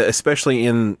 like especially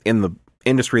in the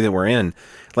industry that we're in.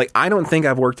 Like, I don't think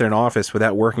I've worked in an office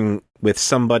without working with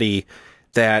somebody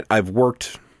that I've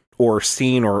worked or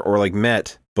seen or like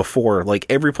met before. Like,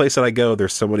 every place that I go,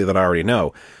 there's somebody that I already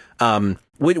know.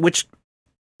 Which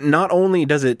not only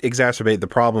does it exacerbate the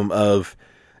problem of,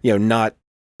 not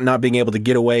being able to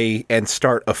get away and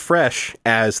start afresh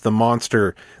as the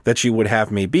monster that you would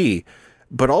have me be,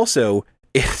 but also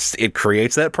it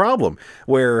creates that problem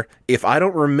where if I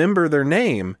don't remember their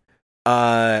name,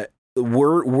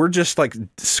 we're just like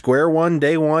square one,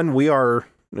 day one. We are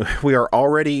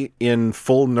already in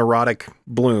full neurotic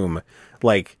bloom.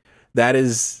 Like, that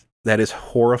is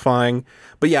horrifying.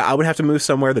 But yeah, I would have to move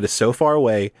somewhere that is so far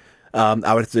away. I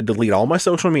would have to delete all my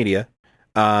social media,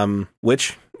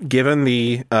 which, given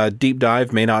the deep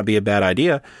dive, may not be a bad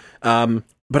idea. But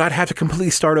I'd have to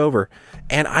completely start over.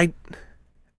 And I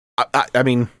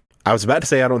mean, I was about to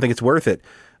say I don't think it's worth it.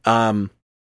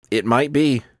 It might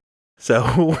be.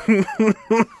 So,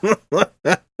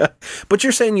 but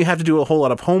you're saying you have to do a whole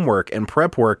lot of homework and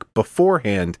prep work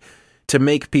beforehand to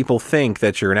make people think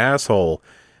that you're an asshole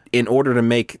in order to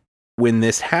make, when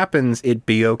this happens, it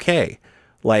be okay.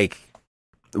 Like,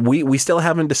 we still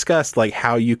haven't discussed like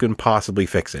how you can possibly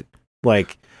fix it.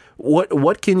 Like,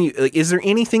 what can you, like, is there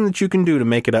anything that you can do to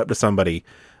make it up to somebody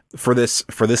for this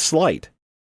slight?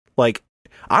 Like,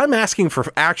 I'm asking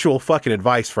for actual fucking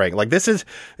advice, Frank. Like, this is,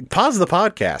 pause the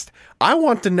podcast. I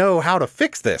want to know how to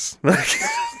fix this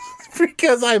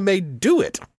because I may do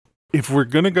it. If we're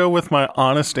going to go with my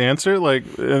honest answer, like,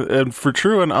 and for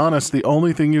true and honest, the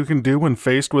only thing you can do when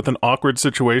faced with an awkward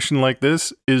situation like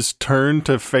this is turn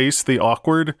to face the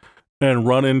awkward and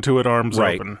run into it arms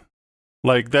open.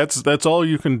 Like, that's all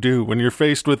you can do when you're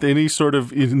faced with any sort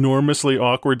of enormously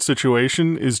awkward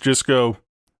situation, is just go,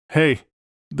 hey,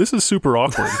 this is super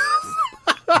awkward,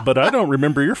 but I don't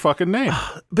remember your fucking name.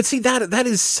 But see, that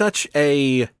is such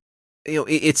a,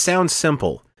 it sounds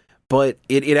simple, but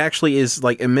it actually is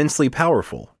like immensely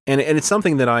powerful. And it's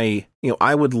something that I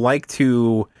would like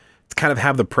to kind of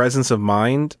have the presence of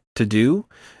mind to do,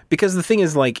 because the thing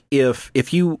is, like, if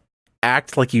you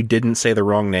act like you didn't say the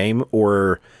wrong name,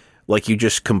 or like you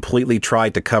just completely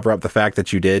tried to cover up the fact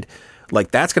that you did,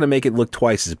 like, that's going to make it look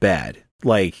twice as bad.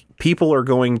 Like, people are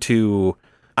going to,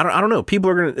 I don't know. People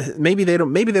are going to, maybe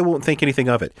they won't think anything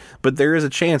of it, but there is a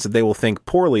chance that they will think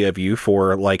poorly of you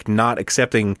for like not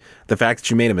accepting the fact that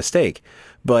you made a mistake.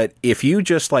 But if you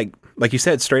just like you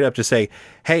said, straight up, just say,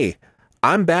 hey,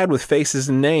 I'm bad with faces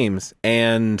and names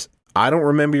and I don't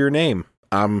remember your name.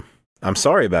 I'm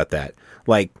sorry about that.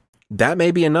 Like, that may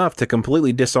be enough to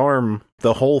completely disarm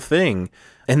the whole thing.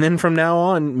 And then from now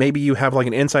on, maybe you have like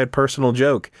an inside personal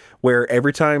joke where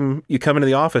every time you come into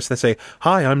the office, they say,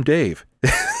 hi, I'm Dave.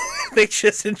 They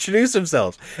just introduce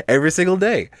themselves every single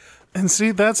day. And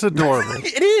see, that's adorable.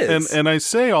 It is. And I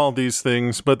say all these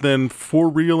things, but then for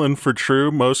real and for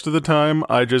true, most of the time,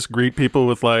 I just greet people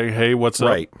with like, hey, what's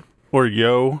up? Or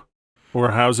yo,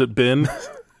 or how's it been?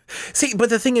 See, but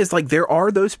the thing is, like, there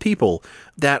are those people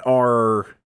that are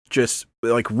just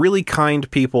like really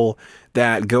kind people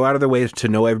that go out of their way to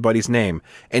know everybody's name.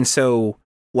 And so,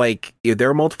 like, there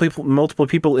are multiple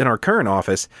people in our current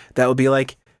office that will be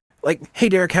like, hey,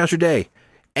 Derek, how's your day?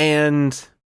 And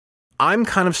I'm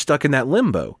kind of stuck in that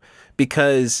limbo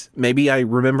because maybe I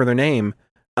remember their name.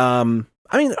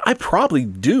 I probably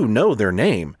do know their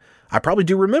name. I probably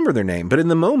do remember their name, but in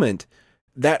the moment,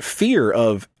 that fear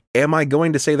of, am I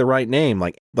going to say the right name?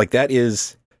 Like that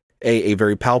is a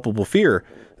very palpable fear.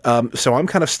 So I'm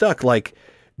kind of stuck. Like,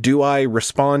 do I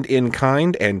respond in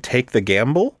kind and take the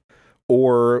gamble?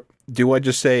 Or do I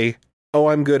just say, oh,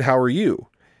 I'm good, how are you?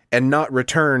 And not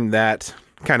return that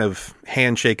kind of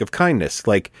handshake of kindness.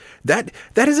 Like, that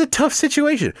is a tough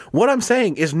situation. What I'm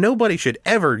saying is nobody should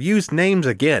ever use names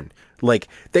again. Like,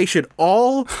 they should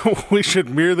all... We should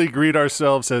merely greet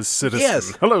ourselves as citizen.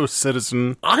 Yes. Hello,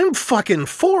 citizen. I'm fucking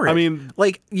for it. I mean...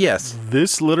 Like, yes.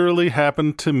 This literally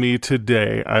happened to me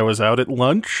today. I was out at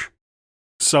lunch.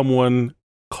 Someone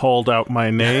called out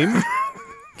my name,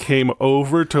 came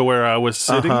over to where I was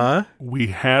sitting. We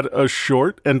had a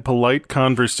short and polite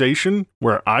conversation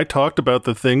where I talked about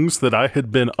the things that I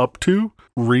had been up to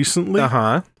recently.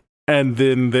 And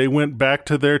then they went back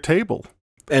to their table.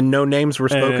 And no names were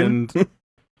spoken?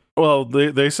 Well,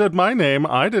 they said my name.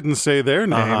 I didn't say their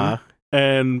name.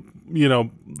 And, you know,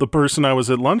 the person I was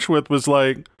at lunch with was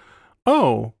like,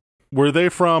 oh, were they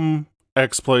from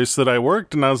X place that I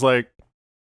worked? And I was like,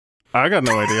 I got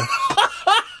no idea.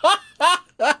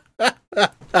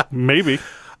 Maybe.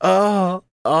 Oh,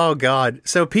 God.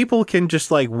 So people can just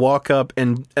like walk up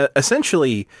and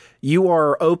essentially you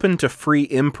are open to free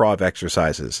improv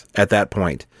exercises at that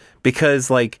point because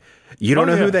like you don't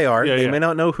know who they are. They may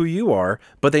not know who you are,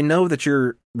 but they know that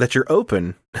you're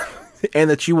open and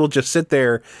that you will just sit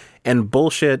there and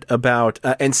bullshit about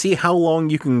and see how long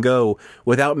you can go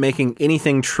without making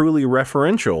anything truly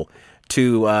referential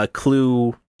to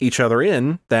clue each other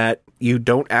in that you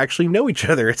don't actually know each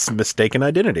other. It's mistaken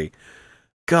identity.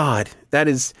 God, that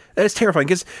is terrifying.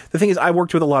 Because the thing is, I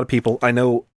worked with a lot of people. I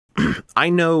know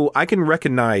I can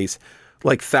recognize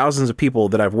like thousands of people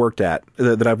that I've worked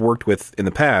with in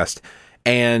the past.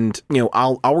 And, you know,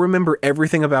 I'll remember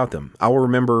everything about them. I'll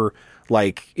remember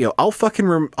like, you know, I'll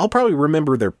probably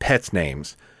remember their pets'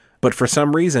 names, but for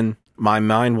some reason my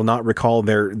mind will not recall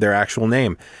their actual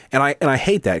name. And I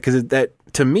hate that because that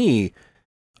to me,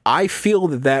 I feel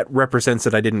that represents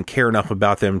that I didn't care enough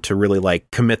about them to really like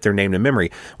commit their name to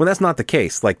memory. When that's not the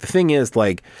case. Like the thing is,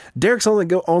 like Derek's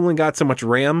only got so much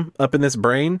RAM up in this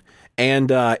brain,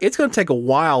 and it's going to take a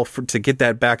while to get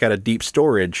that back out of deep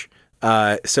storage.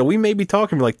 So we may be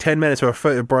talking for like 10 minutes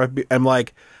before I'm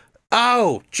like,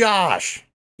 oh, Josh,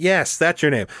 yes, that's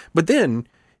your name. But then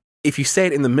if you say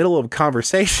it in the middle of a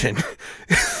conversation,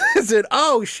 said,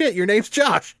 oh shit, your name's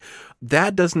Josh.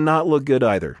 That does not look good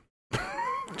either.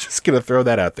 Just gonna throw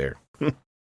that out there.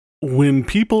 When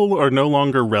people are no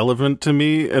longer relevant to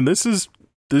me, and this is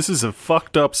a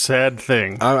fucked up, sad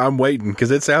thing. I'm waiting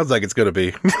because it sounds like it's gonna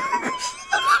be.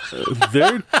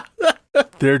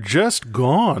 They're just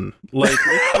gone. Like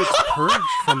it's purged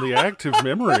from the active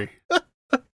memory.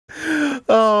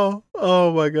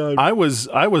 Oh my God. I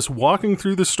was walking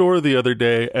through the store the other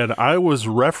day, and I was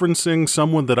referencing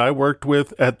someone that I worked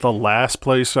with at the last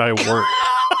place I worked.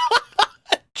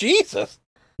 Jesus.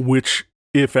 Which,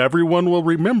 if everyone will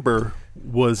remember,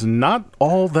 was not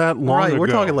all that long ago. We're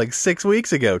talking like 6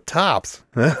 weeks ago, tops.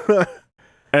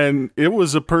 And it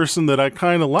was a person that I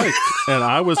kind of liked. And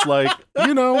I was like,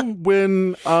 you know,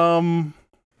 when, you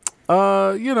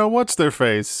know, what's their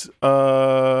face? You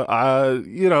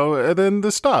know, and then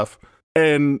the stuff.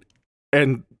 And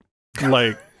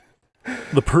like,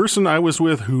 the person I was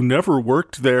with who never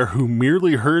worked there, who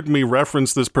merely heard me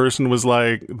reference this person, was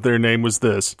like, their name was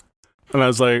this. And I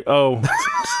was like, oh,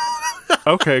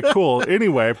 okay, cool.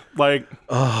 Anyway, like,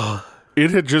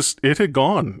 it had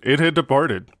gone. It had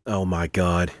departed. Oh my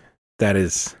God. That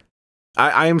is,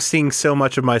 I am seeing so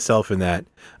much of myself in that.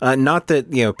 Not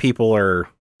that, you know, people are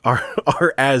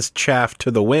as chaff to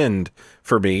the wind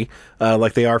for me,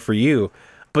 like they are for you,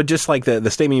 but just like the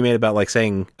statement you made about like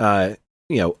saying,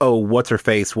 you know, oh, what's her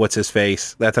face? What's his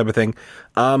face? That type of thing.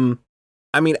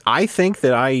 I mean, I think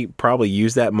that I probably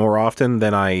use that more often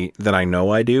than I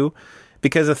know I do,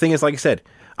 because the thing is, like I said,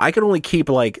 I can only keep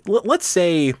like, let's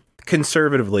say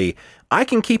conservatively, I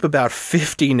can keep about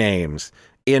 50 names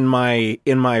in my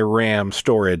RAM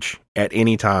storage at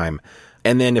any time.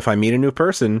 And then if I meet a new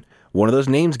person, one of those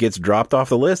names gets dropped off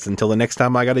the list until the next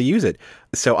time I got to use it.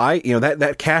 So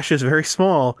that cache is very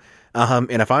small.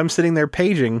 And if I'm sitting there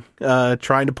paging,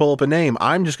 trying to pull up a name,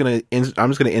 I'm just gonna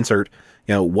insert,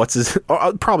 you know, what's his.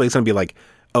 Or probably it's gonna be like,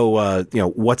 oh, you know,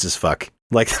 what's his fuck.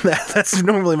 Like that's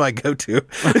normally my go-to.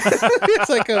 It's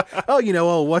like,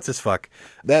 what's his fuck.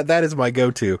 That is my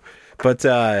go-to. But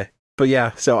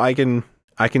yeah, so I can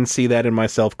see that in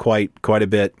myself quite a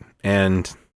bit, and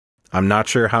I'm not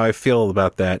sure how I feel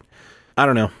about that. I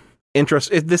don't know.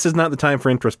 This is not the time for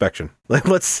introspection.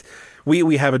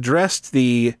 We have addressed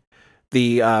the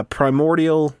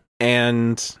primordial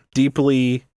and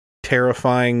deeply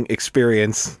terrifying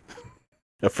experience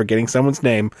of forgetting someone's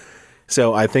name.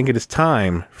 So I think it is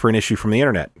time for an issue from the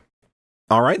internet.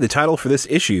 All right, the title for this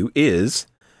issue is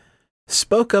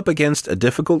Spoke Up Against a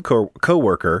Difficult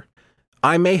Coworker.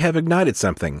 I May Have Ignited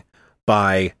Something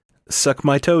by Suck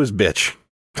My Toes Bitch.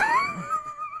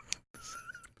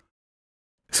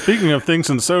 Speaking of things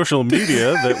in social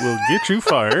media that will get you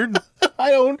fired.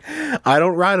 I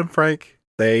don't write them, Frank.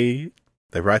 They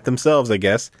write themselves, I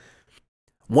guess.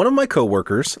 One of my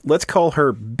coworkers, let's call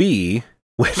her B,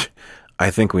 which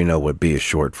I think we know what B is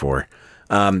short for,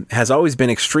 has always been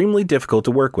extremely difficult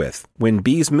to work with. When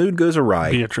B's mood goes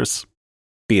awry...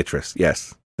 Beatrice,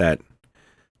 yes. That's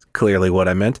clearly what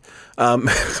I meant.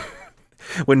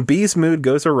 When B's mood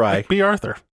goes awry... like B.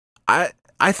 Arthur.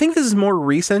 I think this is more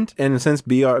recent, and since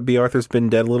B. Arthur's been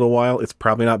dead a little while, it's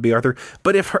probably not B. Arthur.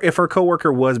 But if her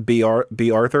coworker was B.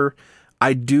 Arthur,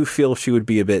 I do feel she would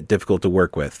be a bit difficult to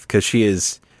work with, because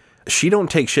she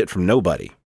don't take shit from nobody.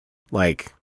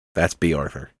 Like, that's B.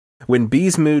 Arthur. When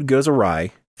B's mood goes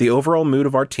awry, the overall mood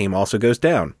of our team also goes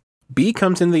down. B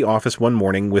comes into the office one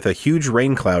morning with a huge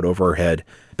rain cloud over her head,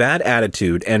 bad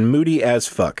attitude, and moody as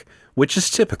fuck, which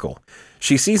is typical.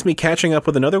 She sees me catching up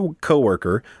with another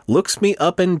coworker, looks me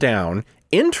up and down,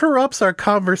 interrupts our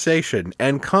conversation,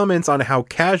 and comments on how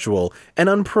casual and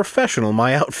unprofessional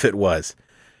my outfit was.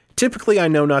 Typically, I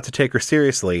know not to take her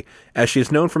seriously, as she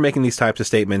is known for making these types of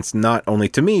statements not only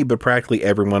to me, but practically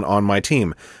everyone on my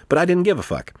team. But I didn't give a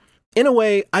fuck. In a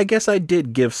way, I guess I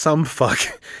did give some fuck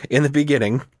in the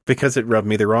beginning, because it rubbed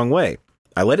me the wrong way.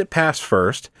 I let it pass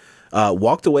first,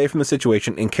 walked away from the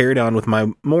situation, and carried on with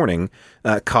my morning,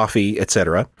 coffee,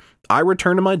 etc. I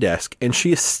return to my desk, and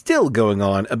she is still going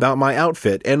on about my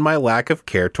outfit and my lack of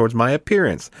care towards my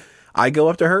appearance. I go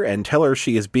up to her and tell her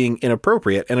she is being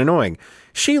inappropriate and annoying.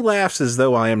 She laughs as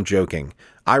though I am joking.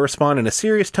 I respond in a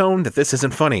serious tone that this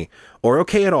isn't funny, or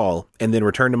okay at all, and then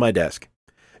return to my desk.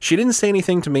 She didn't say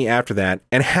anything to me after that,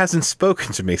 and hasn't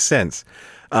spoken to me since.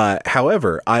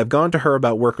 However, I have gone to her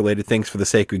about work-related things for the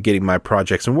sake of getting my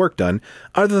projects and work done.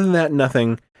 Other than that,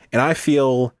 nothing, and I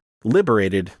feel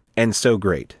liberated and so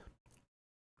great.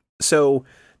 So,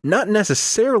 not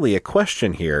necessarily a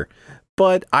question here,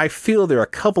 but I feel there are a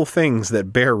couple things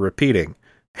that bear repeating.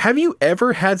 Have you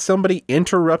ever had somebody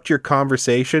interrupt your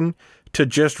conversation to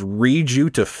just read you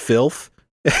to filth?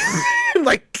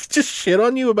 Like, just shit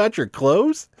on you about your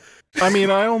clothes? I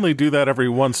mean, I only do that every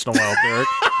once in a while, Derek.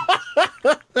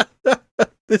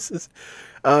 This is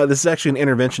actually an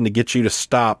intervention to get you to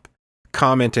stop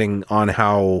commenting on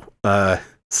how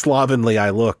slovenly I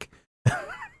look.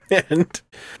 And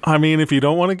I mean, if you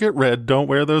don't want to get red, don't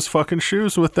wear those fucking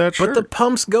shoes with that shirt. But the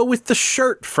pumps go with the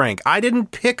shirt, Frank. I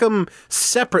didn't pick them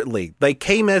separately. They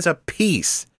came as a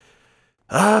piece.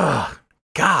 Oh,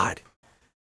 God.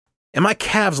 And my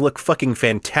calves look fucking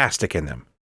fantastic in them.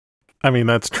 I mean,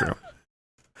 that's true.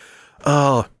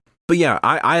 Oh, but yeah,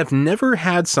 I have never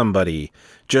had somebody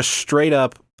just straight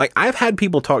up, like, I've had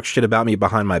people talk shit about me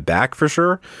behind my back for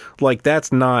sure. Like,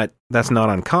 that's not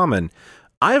uncommon.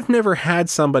 I've never had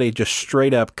somebody just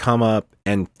straight up come up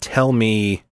and tell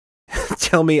me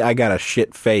I got a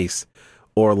shit face,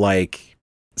 or like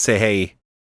say, hey,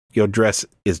 your dress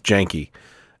is janky.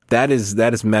 That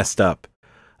is messed up.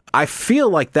 I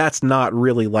feel like that's not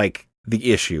really like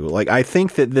the issue. Like, I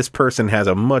think that this person has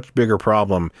a much bigger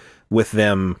problem with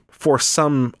them for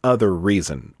some other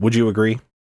reason. Would you agree?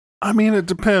 I mean, it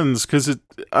depends, because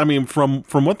from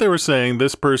what they were saying,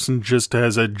 this person just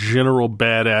has a general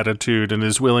bad attitude and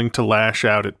is willing to lash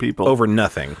out at people over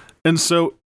nothing. And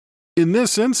so, in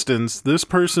this instance, this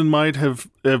person might have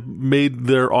made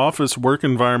their office work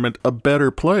environment a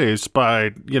better place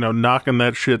by, knocking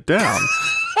that shit down.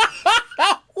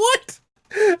 What?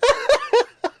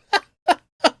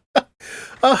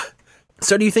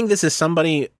 So do you think this is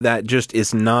somebody that just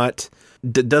is not...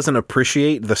 doesn't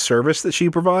appreciate the service that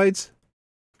she provides?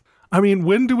 I mean,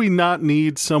 when do we not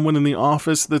need someone in the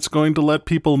office that's going to let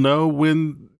people know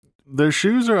when their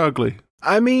shoes are ugly?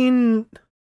 I mean,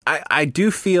 I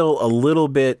do feel a little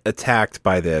bit attacked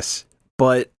by this,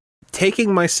 but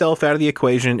taking myself out of the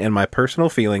equation and my personal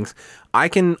feelings, I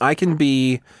can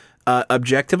be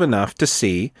objective enough to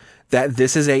see that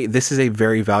this is a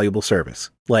very valuable service.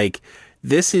 Like,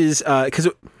 this is because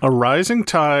a rising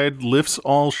tide lifts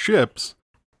all ships,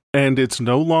 and it's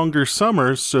no longer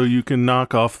summer, so you can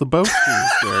knock off the boat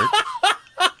shoes,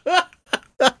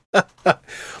 Derek.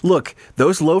 Look,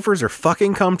 those loafers are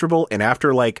fucking comfortable, and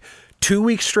after like 2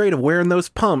 weeks straight of wearing those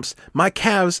pumps, my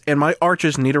calves and my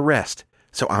arches need a rest.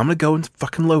 So I'm gonna go in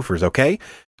fucking loafers, okay?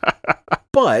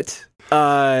 But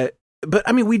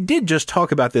I mean, we did just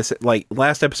talk about this like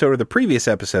last episode or the previous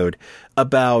episode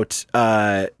about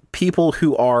people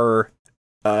who are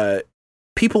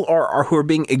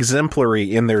being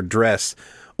exemplary in their dress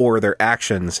or their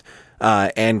actions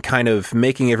and kind of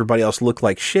making everybody else look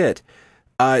like shit.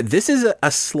 This is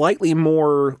a slightly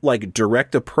more like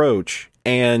direct approach,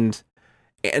 and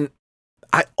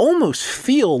I almost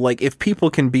feel like if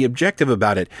people can be objective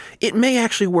about it, it may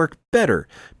actually work better,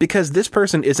 because this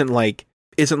person isn't like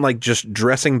just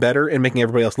dressing better and making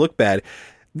everybody else look bad.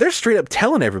 They're straight up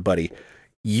telling everybody,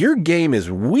 your game is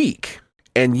weak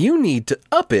and you need to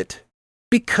up it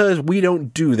because we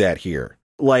don't do that here.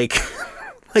 Like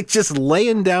just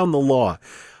laying down the law.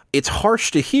 It's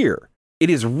harsh to hear. It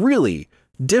is really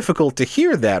difficult to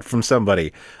hear that from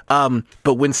somebody.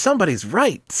 But when somebody's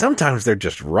right, sometimes they're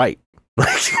just right.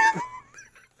 Like,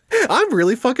 I'm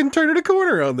really fucking turning a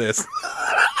corner on this.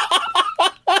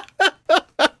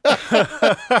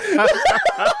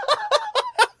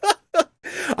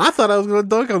 I thought I was going to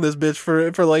dunk on this bitch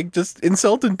for like just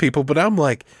insulting people, but I'm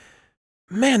like,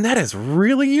 man, that is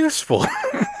really useful.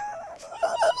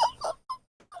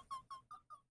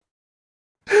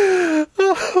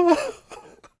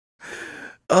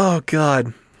 Oh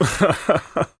God.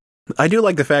 I do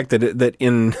like the fact that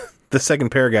in the second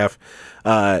paragraph,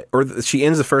 she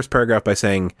ends the first paragraph by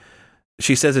saying,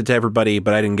 she says it to everybody,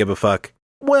 but I didn't give a fuck.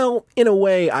 Well, in a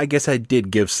way, I guess I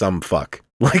did give some fuck.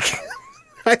 Like,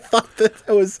 I thought that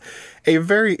was a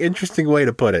very interesting way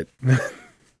to put it.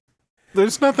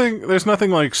 There's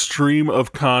nothing like stream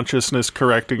of consciousness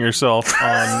correcting yourself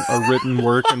on a written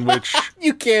work in which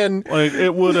you can. Like,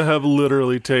 it would have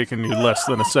literally taken you less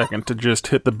than a second to just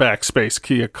hit the backspace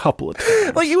key a couple of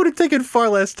times. Like, it would have taken far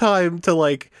less time to,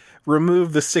 like,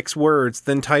 remove the 6 words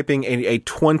than typing a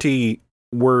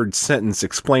 20-word sentence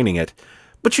explaining it.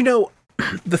 But, you know,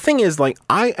 the thing is, like,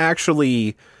 I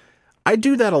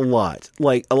do that a lot.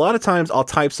 Like, a lot of times I'll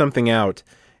type something out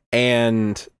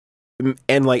and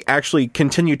like actually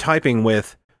continue typing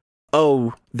with,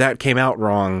 oh, that came out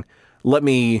wrong. Let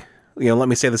me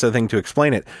say this other thing to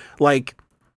explain it. Like,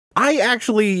 I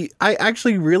actually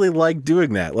really like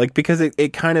doing that. Like, because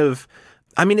it kind of,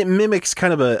 I mean, it mimics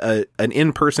kind of an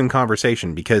in-person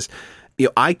conversation, because, you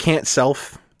know, I can't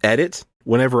self-edit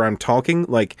whenever I'm talking.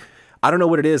 Like, I don't know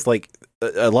what it is. Like,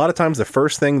 a lot of times the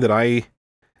first thing that I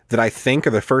think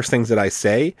are the first things that I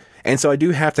say. And so I do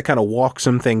have to kind of walk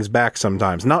some things back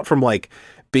sometimes, not from like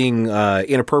being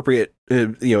inappropriate,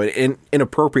 in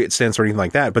inappropriate sense or anything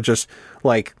like that, but just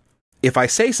like, if I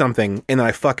say something and then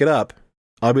I fuck it up,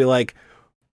 I'll be like,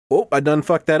 oh, I done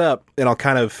fucked that up. And I'll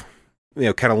kind of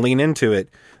lean into it.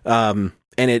 And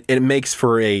it makes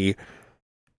for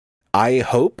I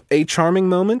hope a charming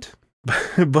moment,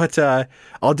 but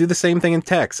I'll do the same thing in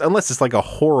text, unless it's like a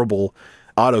horrible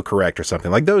autocorrect or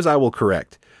something. Like, those I will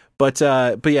correct. But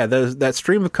yeah, that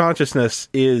stream of consciousness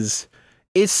is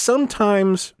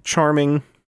sometimes charming,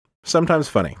 sometimes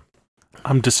funny.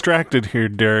 I'm distracted here,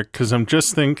 Derek, because I'm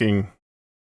just thinking,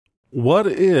 what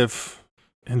if,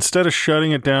 instead of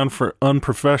shutting it down for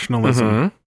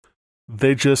unprofessionalism,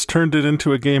 they just turned it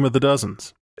into a game of the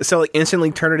dozens? So, like,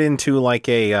 instantly turn it into like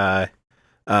a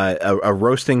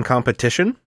roasting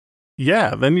competition?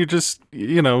 Yeah, then you just,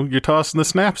 you're tossing the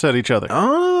snaps at each other.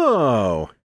 Oh,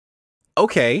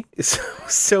 okay.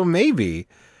 So maybe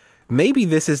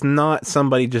this is not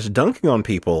somebody just dunking on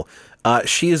people.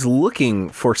 She is looking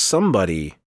for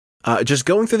somebody, just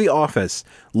going through the office,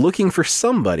 looking for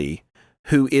somebody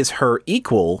who is her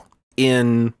equal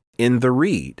in the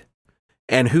read,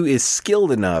 and who is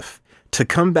skilled enough to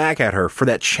come back at her for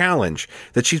that challenge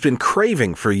that she's been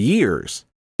craving for years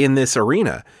in this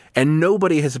arena. And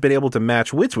nobody has been able to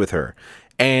match wits with her.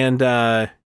 And,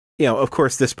 of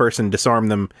course, this person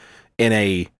disarmed them in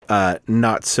a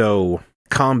not so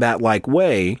combat-like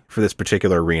way for this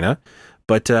particular arena.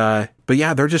 But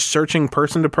yeah, they're just searching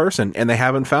person to person, and they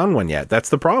haven't found one yet. That's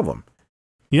the problem.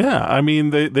 Yeah, I mean,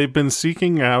 they've been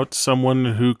seeking out someone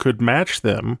who could match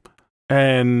them,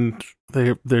 and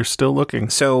they're still looking.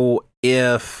 So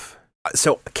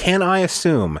can I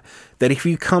assume that if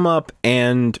you come up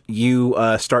and you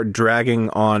start dragging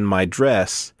on my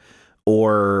dress,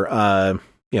 or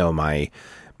my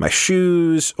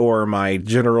shoes, or my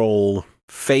general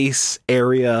face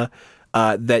area,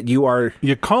 that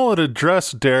you call it a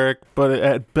dress, Derek, but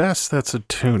at best that's a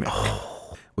tunic.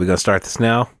 We gonna start this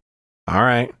now? All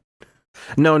right.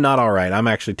 No, not all right. I'm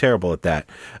actually terrible at that.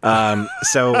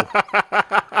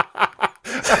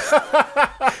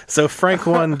 So Frank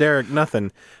won, Derek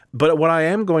nothing. But what I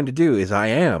am going to do is I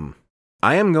am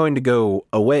going to go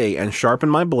away and sharpen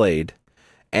my blade.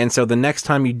 And so the next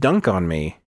time you dunk on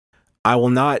me, I will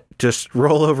not just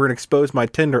roll over and expose my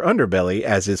tender underbelly,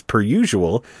 as is per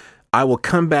usual. I will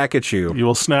come back at you. You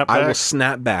will snap back? I will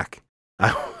snap back.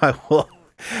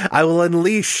 I will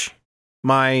unleash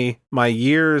my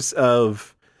years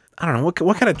of, I don't know,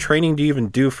 what kind of training do you even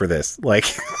do for this? Like,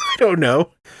 I don't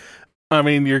know. I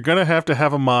mean, you're going to have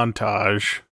a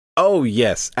montage. Oh,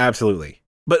 yes, absolutely.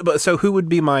 But so who would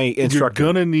be my instructor?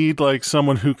 You're going to need, like,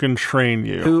 someone who can train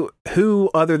you. Who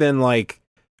other than, like,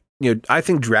 you know, I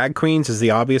think drag queens is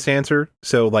the obvious answer.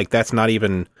 So, like, that's not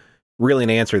even really an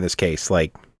answer in this case.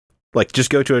 Like just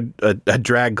go to a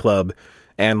drag club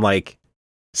and, like,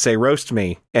 say roast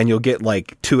me, and you'll get,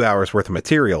 like, 2 hours worth of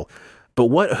material.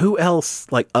 But who else,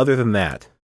 like, other than that?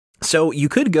 So you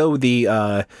could go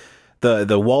the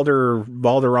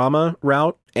Valderrama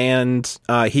route, and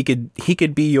he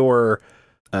could be your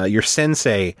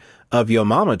sensei of Yo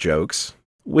Mama jokes,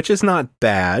 which is not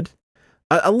bad.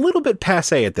 A little bit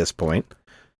passé at this point.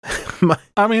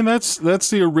 I mean, that's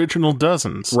the original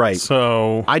Dozens, right?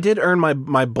 So I did earn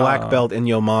my black belt in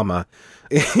Yo Mama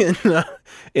in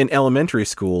elementary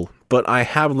school, but I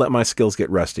have let my skills get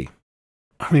rusty.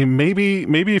 I mean,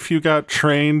 maybe if you got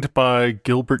trained by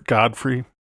Gilbert Godfrey.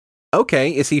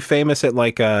 Okay, is he famous at,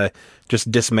 like,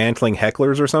 just dismantling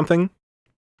hecklers or something?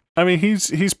 I mean,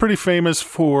 he's pretty famous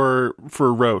for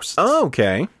roasts. Oh,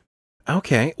 okay.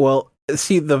 Well,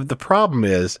 see, the problem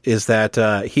is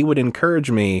that he would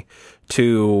encourage me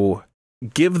to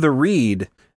give the read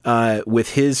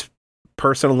with his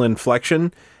personal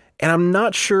inflection, and I'm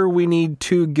not sure we need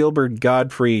two Gilbert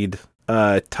Gottfried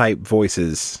type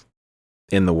voices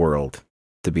in the world,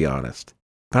 to be honest.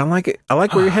 But I like it. I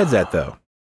like where your head's at, though.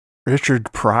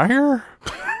 Richard Pryor?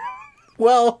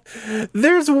 Well,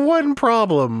 there's one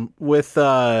problem with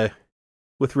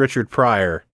Richard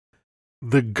Pryor.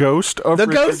 The ghost of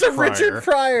Richard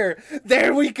Pryor.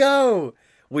 There we go.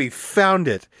 We found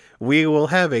it. We will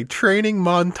have a training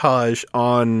montage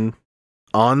on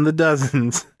the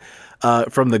Dozens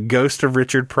from the ghost of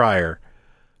Richard Pryor.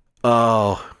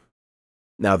 Oh,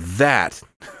 now that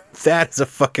is a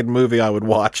fucking movie I would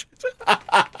watch.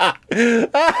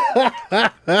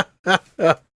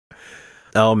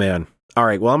 Oh man. All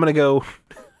right. Well, I'm gonna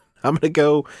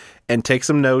go and take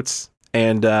some notes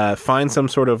and find some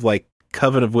sort of, like,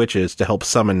 coven of witches to help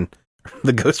summon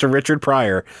the ghost of Richard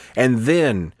Pryor, and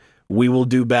then we will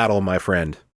do battle, my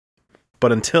friend.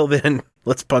 But until then,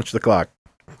 let's punch the clock.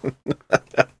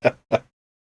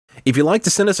 If you'd like to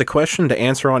send us a question to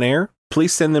answer on air,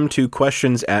 please send them to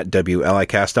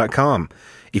questions@wlicast.com.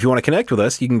 If you want to connect with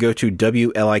us, you can go to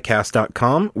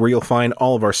wlicast.com, where you'll find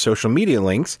all of our social media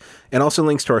links, and also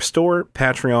links to our store,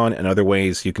 Patreon, and other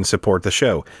ways you can support the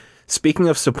show. Speaking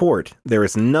of support, there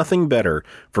is nothing better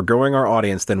for growing our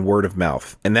audience than word of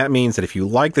mouth. And that means that if you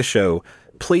like the show,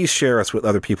 please share us with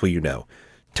other people you know.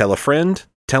 Tell a friend,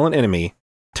 tell an enemy,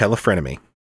 tell a frenemy.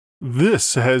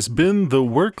 This has been the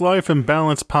Work-Life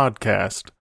Imbalance Podcast.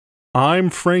 I'm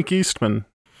Frank Eastman.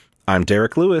 I'm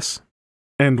Derek Lewis.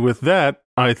 And with that,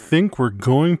 I think we're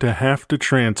going to have to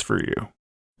transfer you.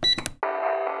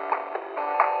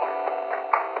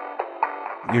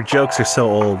 Your jokes are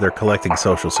so old, they're collecting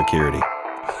Social Security.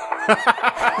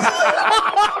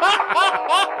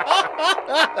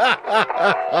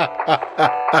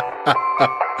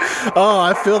 Oh,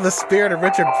 I feel the spirit of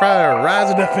Richard Pryor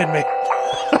rising up in me.